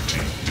damn it.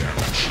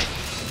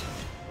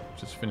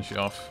 Just finish it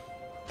off.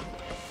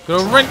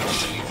 Got a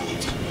wrench!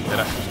 Yeah,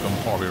 that's just gone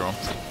horribly wrong.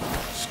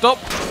 Stop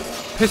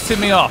pissing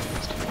me off.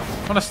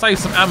 I'm trying to save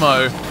some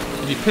ammo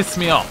and you piss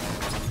me off.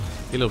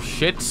 You little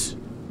shit.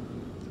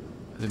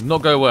 That did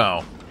not go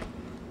well.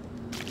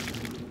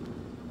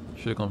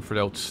 Should have gone for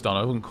the old stun.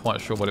 I wasn't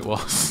quite sure what it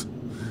was.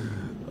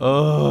 It's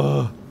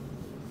all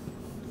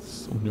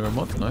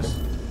Neuromods, nice.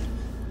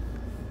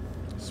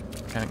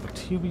 Mechanic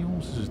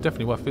materials. This is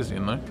definitely worth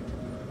visiting though.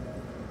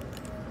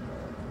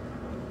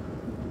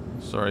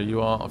 Sorry,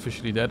 you are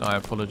officially dead. I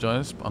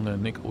apologise, but I'm going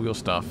to nick all your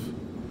stuff.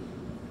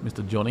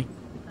 Mr. Johnny.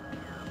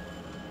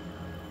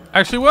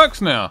 Actually works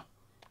now.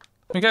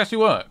 I think it actually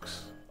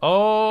works.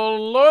 Oh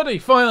lordy,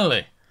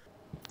 finally.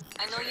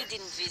 I know you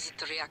didn't visit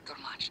the reactor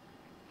much.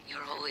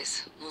 You're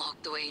always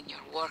locked away in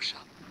your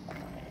workshop.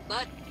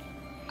 But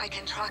I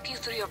can track you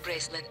through your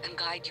bracelet and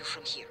guide you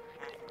from here.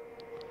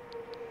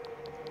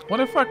 What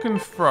if I can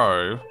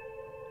throw...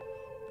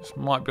 This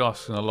might be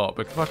asking a lot,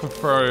 but if I can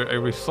throw a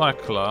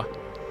recycler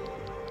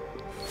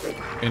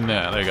in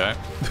there. There you go.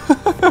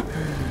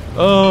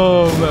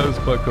 Oh, that was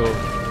quite cool.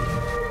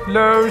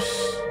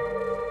 Los!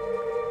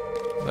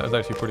 That was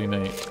actually pretty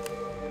neat.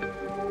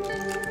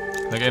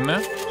 Can I get in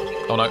there?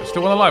 Oh no,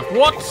 still one alive.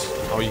 What?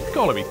 Oh, you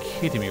gotta be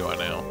kidding me right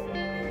now.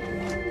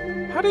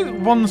 How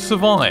did one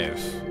survive?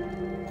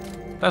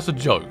 That's a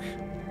joke.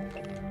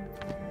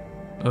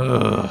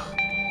 Ugh.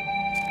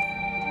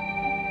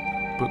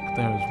 Book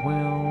there as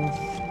well.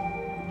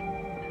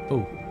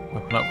 Oh,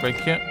 weapon upgrade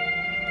kit.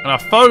 And our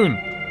phone!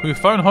 Can we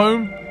phone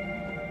home?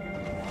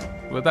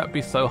 Would that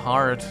be so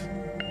hard?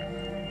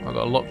 I've got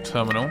a locked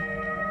terminal.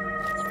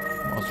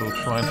 Might as well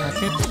try and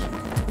hack it.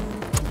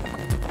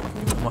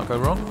 Think it might go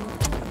wrong.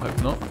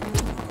 Hope not.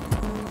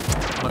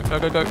 No, go,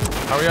 go, go.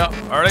 Hurry up,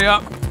 hurry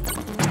up!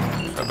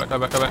 Go back, go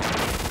back, go back.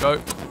 Go.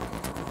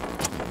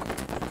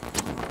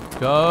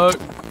 Go.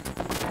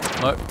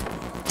 No.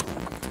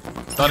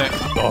 Done it.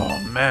 Oh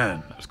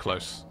man, that was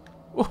close.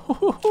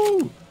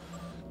 Woohoo!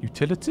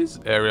 Utilities,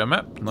 area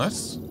map,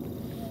 nice.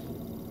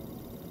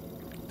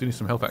 Do need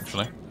some help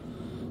actually.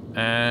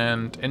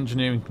 And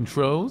engineering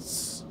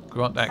controls,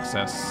 grant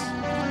access.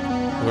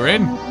 We're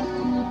in.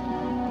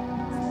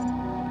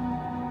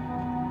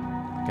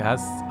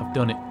 Guys, I've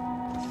done it.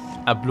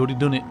 I've bloody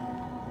done it.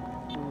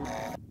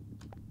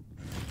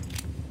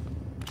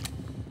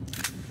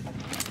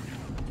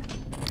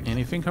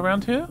 Anything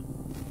around here?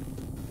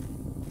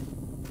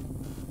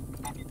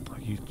 Oh,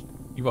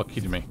 you are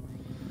kidding me.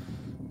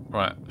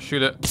 Right,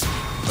 shoot it.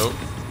 Oh,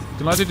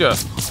 didn't I did ya?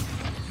 Should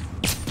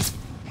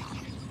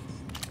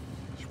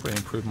probably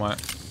improve my...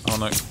 Oh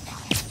no.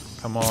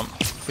 Come on.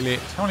 Kill it.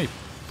 How many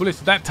bullets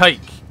did that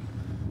take?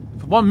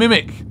 For one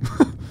mimic!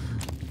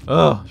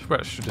 Oh, should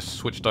have just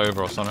switched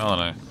over or something. I don't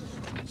know.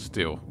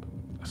 Still,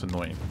 that's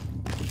annoying.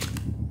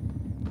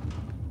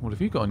 What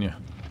have you got on you?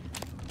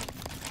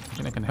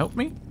 Think that can help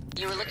me?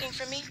 You were looking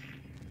for me?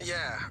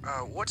 Yeah,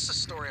 what's the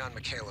story on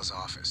Michaela's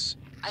office?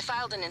 I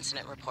filed an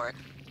incident report.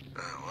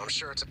 Well, I'm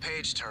sure it's a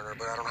page turner,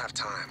 but I don't have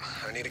time.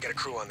 I need to get a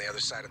crew on the other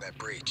side of that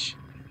breach.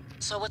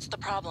 So what's the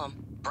problem?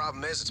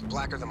 Problem is, it's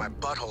blacker than my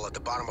butthole at the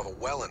bottom of a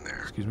well in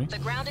there. Excuse me? The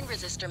grounding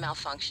resistor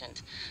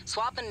malfunctioned.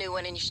 Swap a new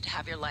one and you should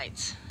have your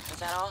lights. Is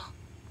that all?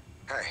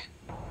 Hey,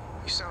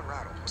 you sound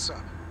rattled. What's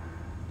up?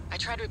 I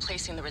tried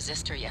replacing the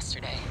resistor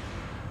yesterday.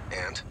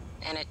 And?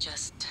 And it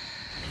just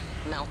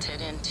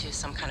melted into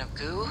some kind of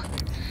goo.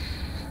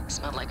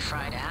 Smelled like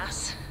fried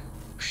ass.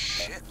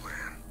 Shit,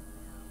 man.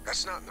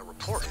 That's not in the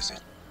report, is it?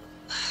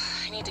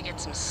 I need to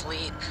get some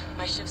sleep.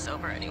 My shift's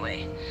over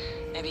anyway.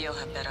 Maybe you'll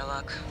have better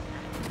luck.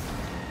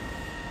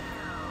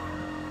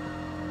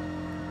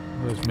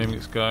 Where's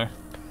Mimics go?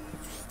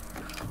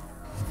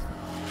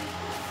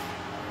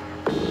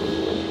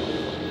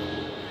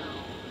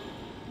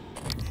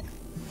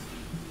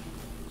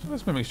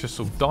 Those mimics just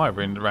sort of die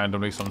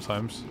randomly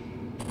sometimes.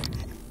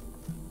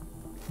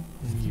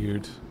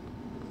 Weird.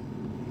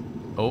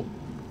 Oh.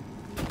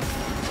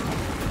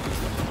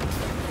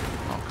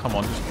 Oh, come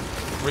on, just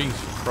freeze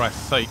for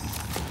Christ's sake.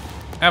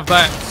 Have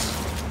that!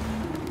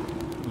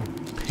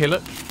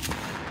 Pillock.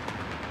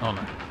 Oh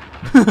no.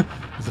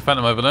 There's a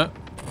phantom over there.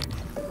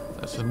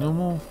 That's a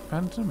normal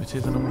phantom. It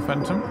is a normal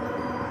phantom.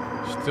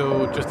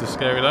 Still just as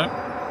scary though.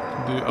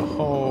 Can do a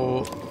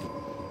whole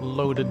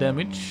load of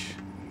damage.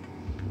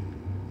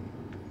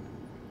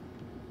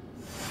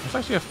 It's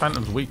actually a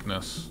phantom's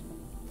weakness.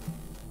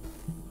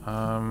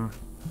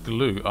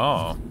 Glue.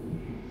 Ah.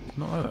 Did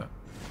not know that.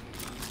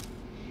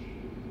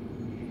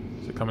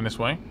 Is it coming this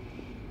way?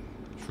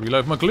 Should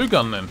reload my glue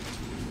gun then.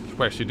 Should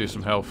we actually do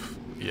some health?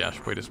 Yeah, I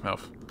should probably do some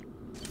health.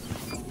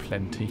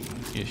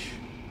 Plenty-ish. Is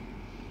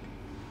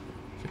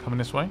it coming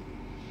this way?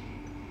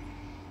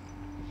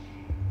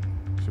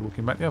 Is it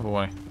walking back the other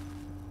way?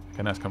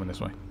 Okay, now it's coming this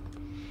way.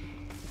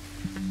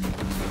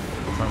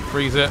 Try and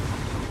freeze it.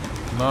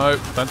 No,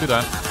 don't do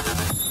that.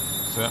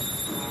 That's it.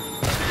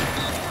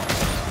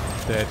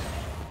 Dead.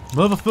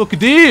 Motherfucker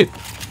dead!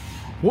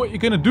 What are you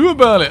gonna do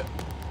about it?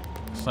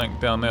 Sank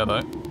down there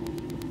though.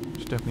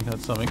 Which definitely had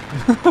something.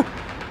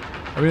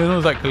 I mean, I'm not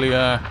exactly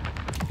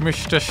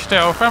Mr.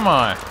 Stealth, am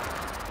I?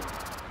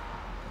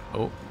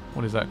 Oh,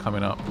 what is that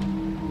coming up?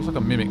 Looks like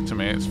a mimic to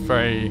me. It's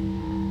very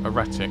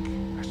erratic.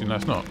 Actually, no,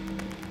 it's not.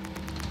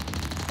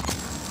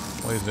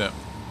 What is it?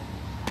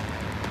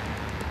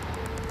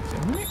 Is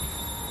it a mimic?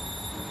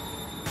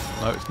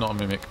 No, it's not a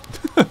mimic.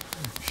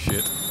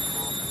 Shit.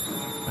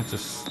 Let's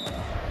just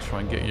try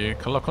and get you.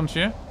 Can I lock onto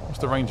you? What's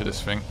the range of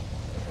this thing?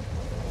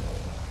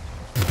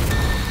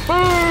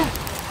 Boom!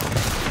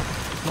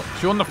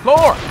 Knocked you on the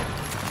floor!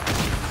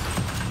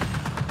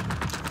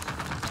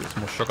 Let's get some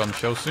more shotgun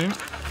shells soon.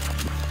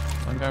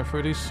 I'm going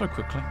through these so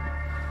quickly.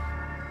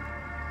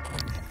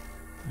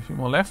 Anything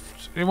more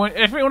left? Anyone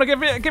want to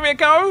give it a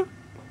go?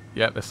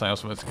 Yeah, there's someone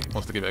else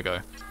wants to give it a go.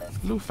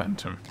 Little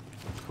phantom.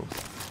 Cool.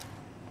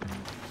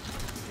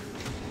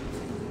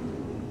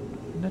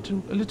 A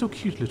little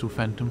cute little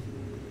phantom.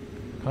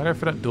 Can I go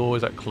through that door?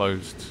 Is that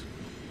closed?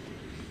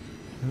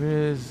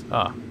 There is...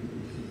 Ah.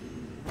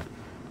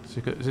 So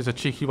is this a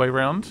cheeky way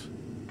round?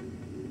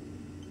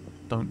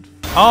 Don't...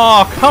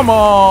 Oh, come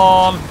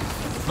on!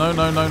 No,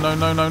 no, no, no,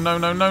 no, no, no,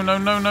 no, no, no,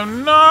 no, no,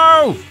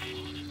 no!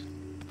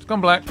 It's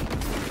gone black.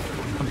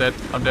 I'm dead.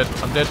 I'm dead.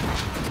 I'm dead.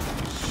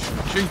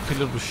 Stupid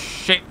little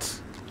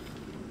shit.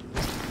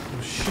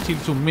 Little shitty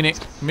little mimic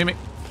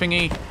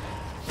thingy.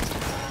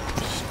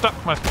 Stuck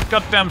my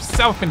goddamn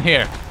self in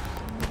here.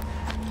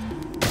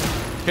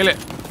 Kill it.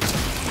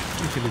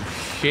 Stupid little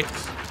shit.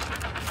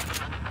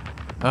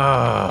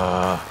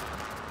 Ah.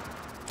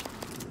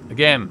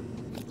 Again.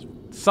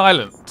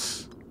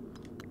 Silent.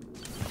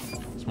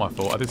 It's my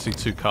fault. I did see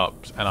 2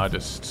 cups and I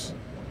just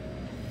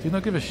did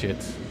not give a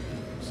shit.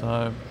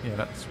 So, yeah,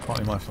 that's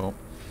partly my fault.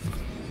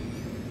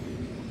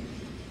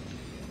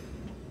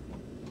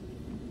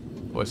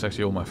 Well, it's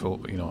actually all my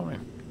fault, but you know what I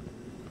mean.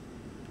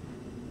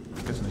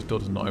 I'm guessing this door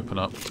does not open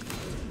up.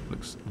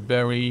 Looks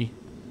very,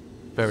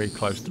 very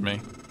close to me.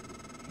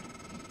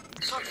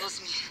 That was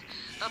me.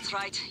 That's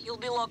right. You'll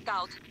be locked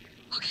out.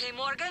 Okay,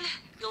 Morgan,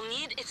 you'll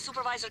need its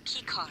supervisor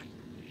keycard.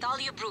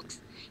 Talia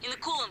Brooks, in the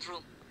coolant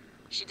room.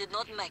 She did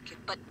not make it,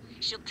 but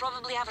she'll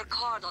probably have her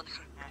card on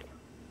her.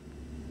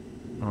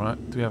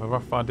 Alright, do we have a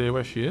rough idea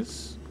where she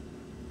is?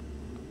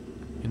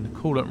 In the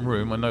coolant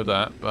room, I know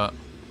that, but...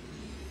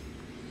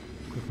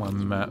 with my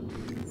map.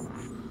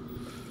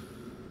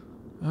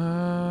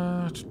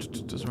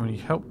 Doesn't really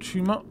help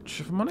too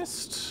much, if I'm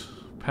honest.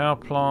 Power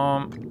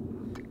plant.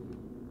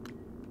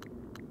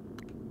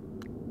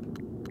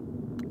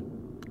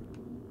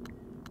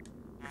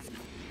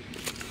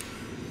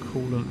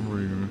 Coolant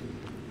room.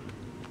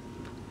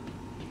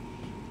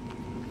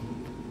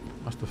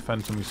 That's the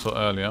phantom we saw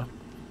earlier.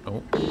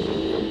 Oh.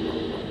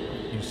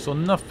 You saw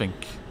nothing.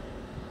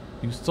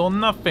 You saw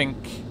nothing.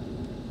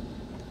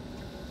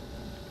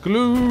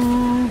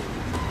 Glue!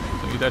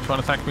 Are you there trying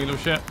to attack me, little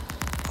shit?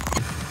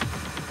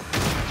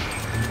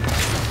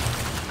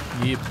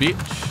 Yeah,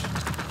 bitch.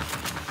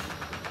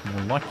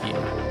 More like it.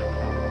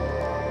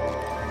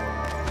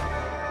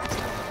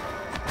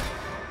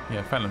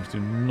 Yeah, phantoms do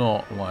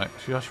not like.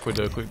 I should probably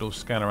do a quick little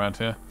scan around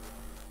here.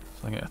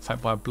 So I get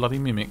attacked by a bloody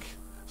mimic.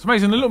 It's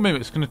amazing, the little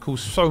mimics can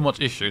cause so much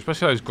issue,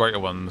 especially those greater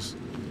ones.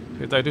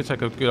 They do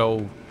take a good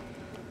old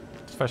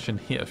fashion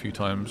hit a few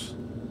times.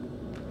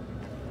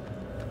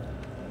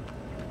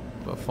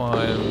 But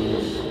find...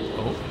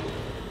 Oh.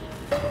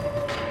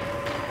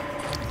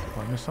 Did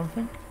I miss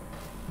something?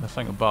 There's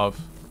something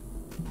above.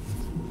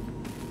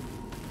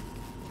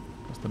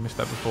 Must have missed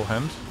that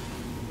beforehand.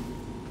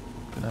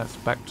 But that's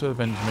back to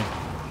avenge me.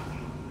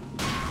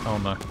 Oh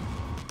no.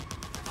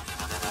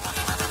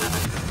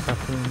 What's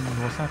happened?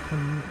 What's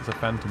happened? It's a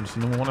phantom. It's a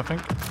normal one, I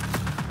think.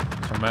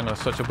 So man, I'm gonna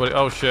search your body.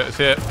 Oh shit, it's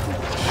here.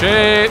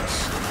 Shit!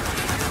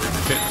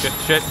 Shit, shit,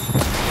 shit.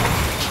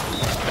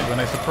 Okay, when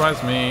they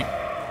surprise me.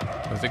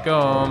 Where's it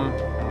gone?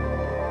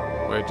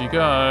 Where'd you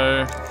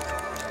go?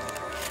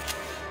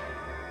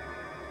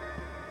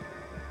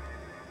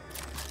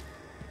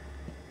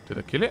 Did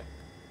I kill it?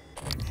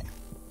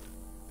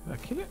 Did I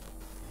kill it?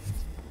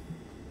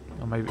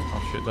 Oh, maybe.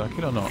 Oh, shit. Did I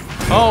kill it or not?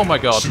 Oh, my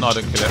God. No, I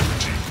didn't kill it.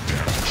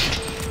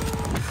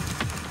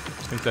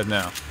 He's dead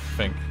now, I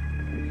think.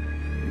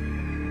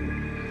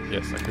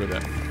 Yes, I killed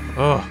it.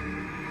 Oh.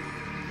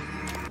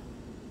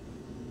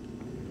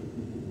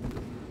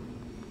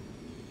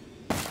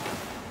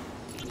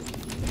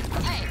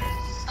 Hey,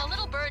 a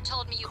little bird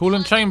told me you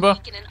Coolant chamber.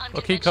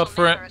 A key card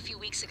for it. a few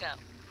weeks ago.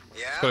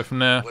 Yeah? Got it from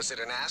there. Was it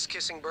an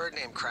ass-kissing bird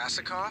named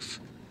Krasikov?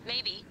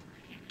 Maybe.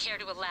 Care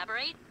to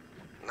elaborate?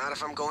 Not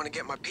if I'm going to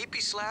get my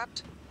pee-pee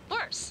slapped.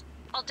 Worse.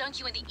 I'll dunk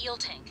you in the eel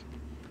tank.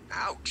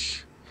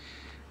 Ouch.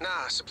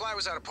 Nah, supply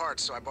was out of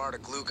parts, so I borrowed a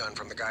glue gun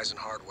from the guys in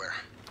hardware.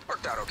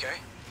 Worked out okay.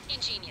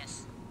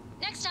 Ingenious.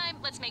 Next time,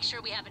 let's make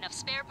sure we have enough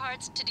spare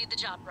parts to do the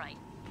job right.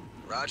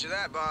 Roger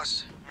that,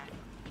 boss.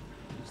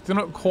 Still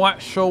not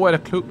quite sure where the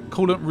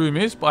coolant room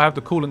is, but I have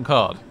the coolant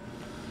card.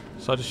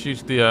 So I just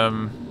used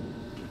the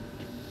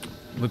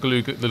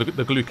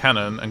glue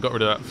cannon and got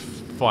rid of that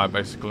fire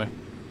basically,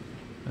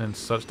 and then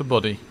searched the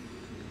body.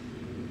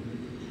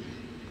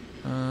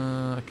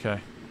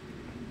 Okay.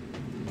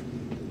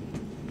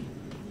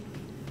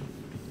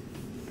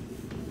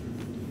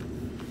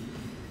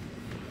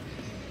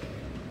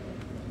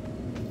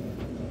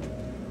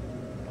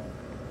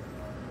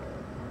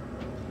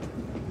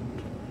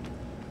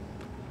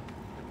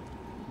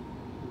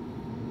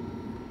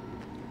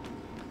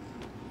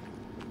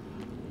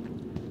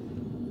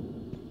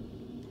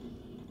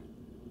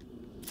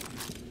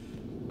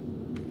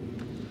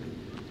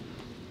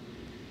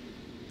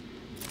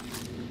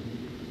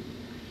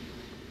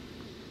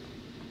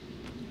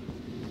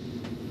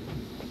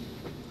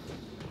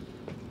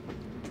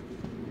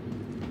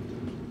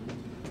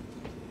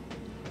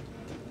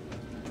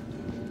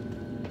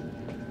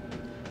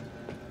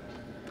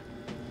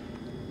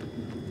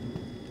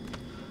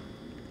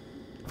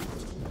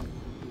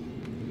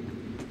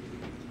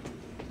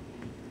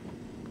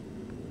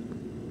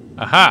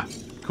 Aha!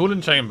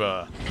 Coolant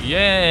chamber.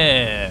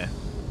 Yeah!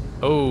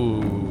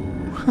 Oh.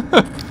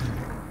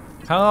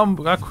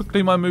 How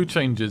quickly my mood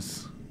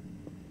changes.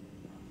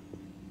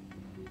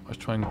 Let's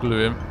try and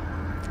glue him.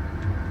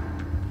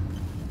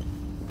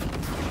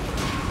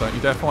 Don't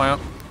you dare fire.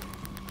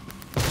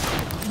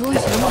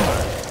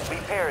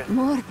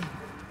 Morgan.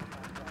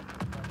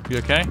 You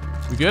okay?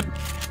 We good?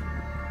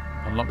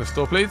 Unlock this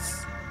door,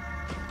 please.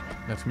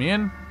 Let me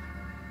in.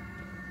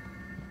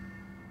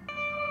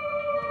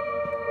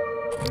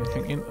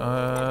 Anything in?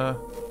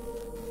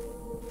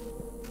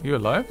 You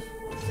alive?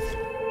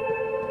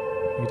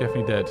 You're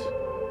definitely dead.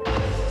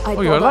 I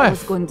you're thought I alive.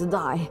 was going to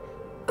die.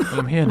 Well,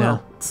 I'm here now.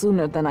 Well,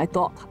 sooner than I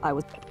thought I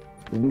was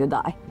going to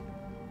die.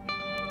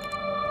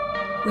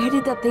 Where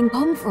did that thing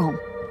come from?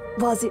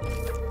 Was it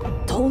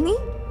Tony?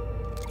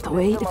 The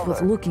way it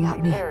was looking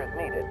at me.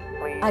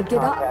 I'd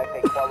get up,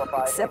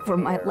 except for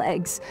my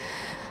legs.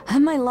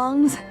 And my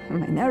lungs, and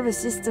my nervous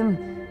system.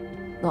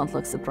 Don't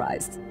look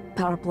surprised.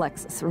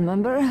 Paraplexus,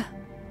 remember?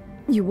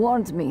 You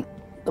warned me.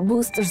 The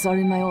boosters are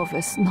in my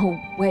office. No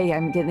way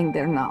I'm getting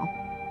there now.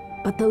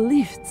 But the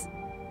lifts.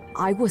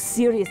 I was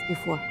serious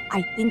before.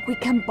 I think we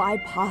can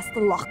bypass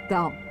the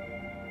lockdown.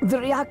 The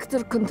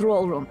reactor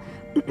control room.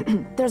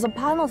 There's a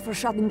panel for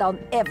shutting down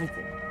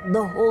everything.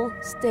 The whole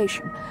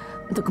station.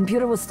 The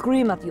computer will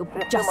scream at you.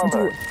 Just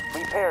do it.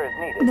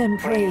 Then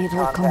pray it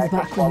will come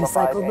back when you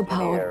cycle the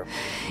power.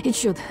 It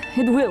should.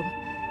 It will.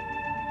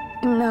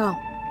 Now,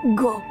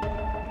 go.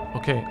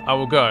 Okay, I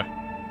will go.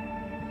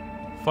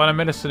 Find a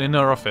medicine in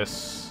her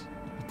office.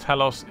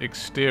 Talos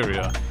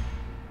exterior.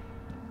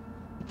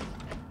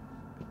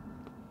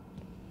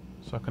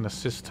 So I can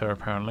assist her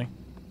apparently.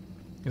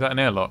 Is that an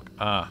airlock?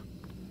 Ah.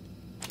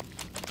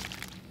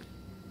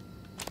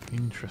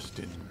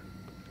 Interesting.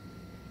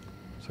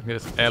 So I can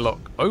get this airlock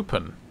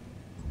open.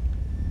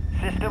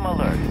 System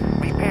alert.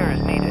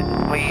 Repairs needed.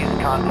 Please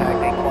contact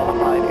a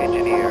qualified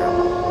engineer.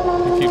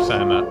 You keep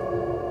saying that.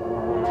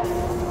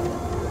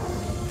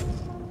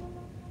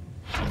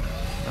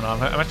 And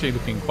I'm actually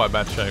looking in quite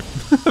bad shape.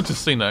 I've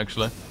just seen that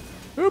actually.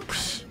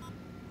 Oops.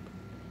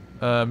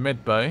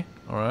 Med bay.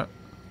 Alright.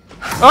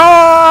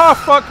 Ah,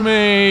 fuck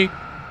me!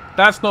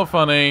 That's not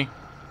funny.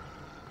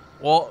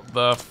 What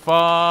the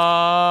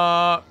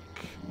fuck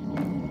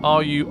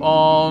are you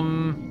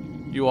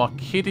on? You are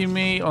kidding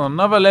me on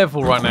another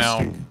level right now.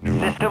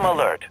 System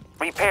alert.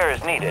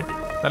 Repairs needed.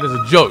 That is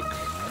a joke.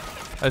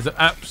 That is an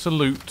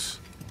absolute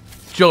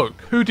joke.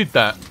 Who did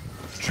that?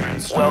 I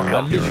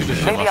Welcome. literally just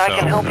shit Maybe I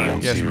can help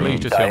myself. you. Yes, please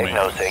just heal me.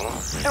 Diagnosing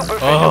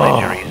superficial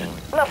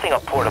injuries. Nothing a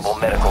portable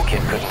medical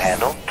kit couldn't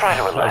handle. Try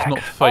to relax. That is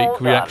not fake All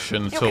done. reaction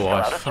You until can fill I out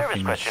a service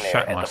fucking questionnaire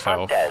shat at the front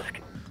myself.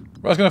 desk.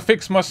 I was going to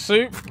fix my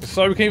suit,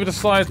 so we can either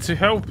decide to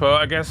help her,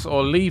 I guess,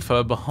 or leave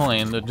her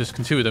behind and just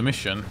continue the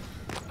mission.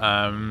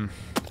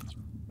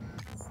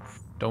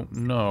 Don't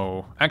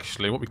know.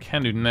 Actually, what we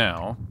can do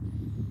now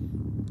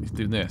is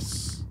do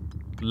this.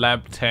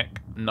 Lab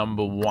Tech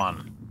number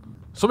 1.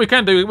 So what we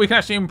can do, we can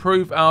actually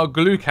improve our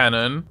glue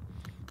cannon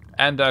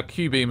and our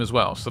Q-beam as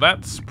well. So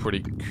that's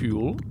pretty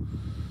cool.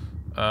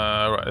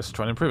 Right, let's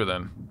try and improve it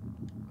then.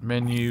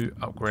 Menu,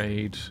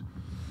 upgrade.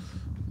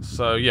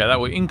 So yeah, that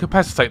will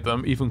incapacitate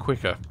them even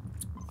quicker.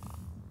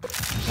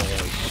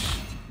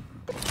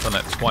 Done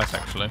that twice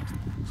actually.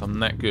 So I'm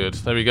that good.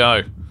 There we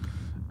go.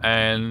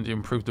 And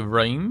improve the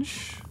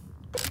range.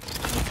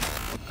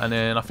 And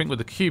then I think with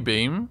the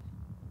Q-beam,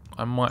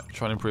 I might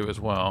try and improve it as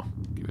well.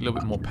 Give it a little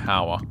bit more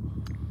power.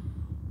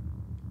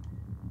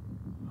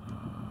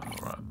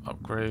 Alright,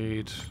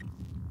 upgrade.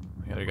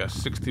 There we go,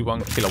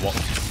 61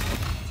 kilowatts.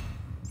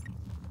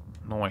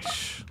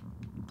 Nice.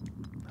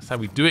 That's how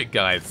we do it,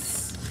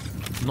 guys.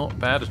 Not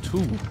bad at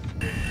all.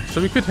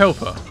 So we could help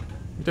her.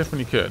 We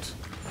definitely could.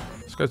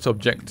 Let's go to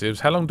objectives.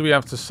 How long do we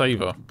have to save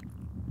her?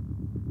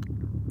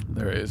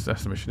 There it is.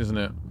 That's the mission, isn't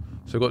it?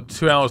 So we've got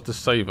 2 hours to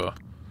save her.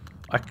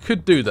 I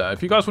could do that.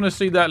 If you guys want to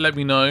see that, let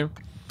me know.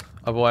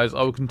 Otherwise,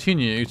 I will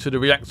continue to the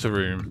reactor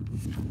room.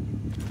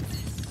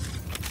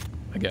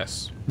 I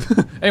guess.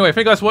 Anyway,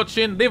 thank you guys for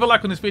watching. Leave a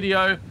like on this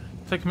video.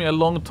 It's taken me a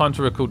long time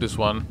to record this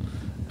one.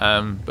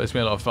 But it's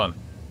been a lot of fun.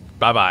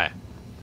 Bye-bye.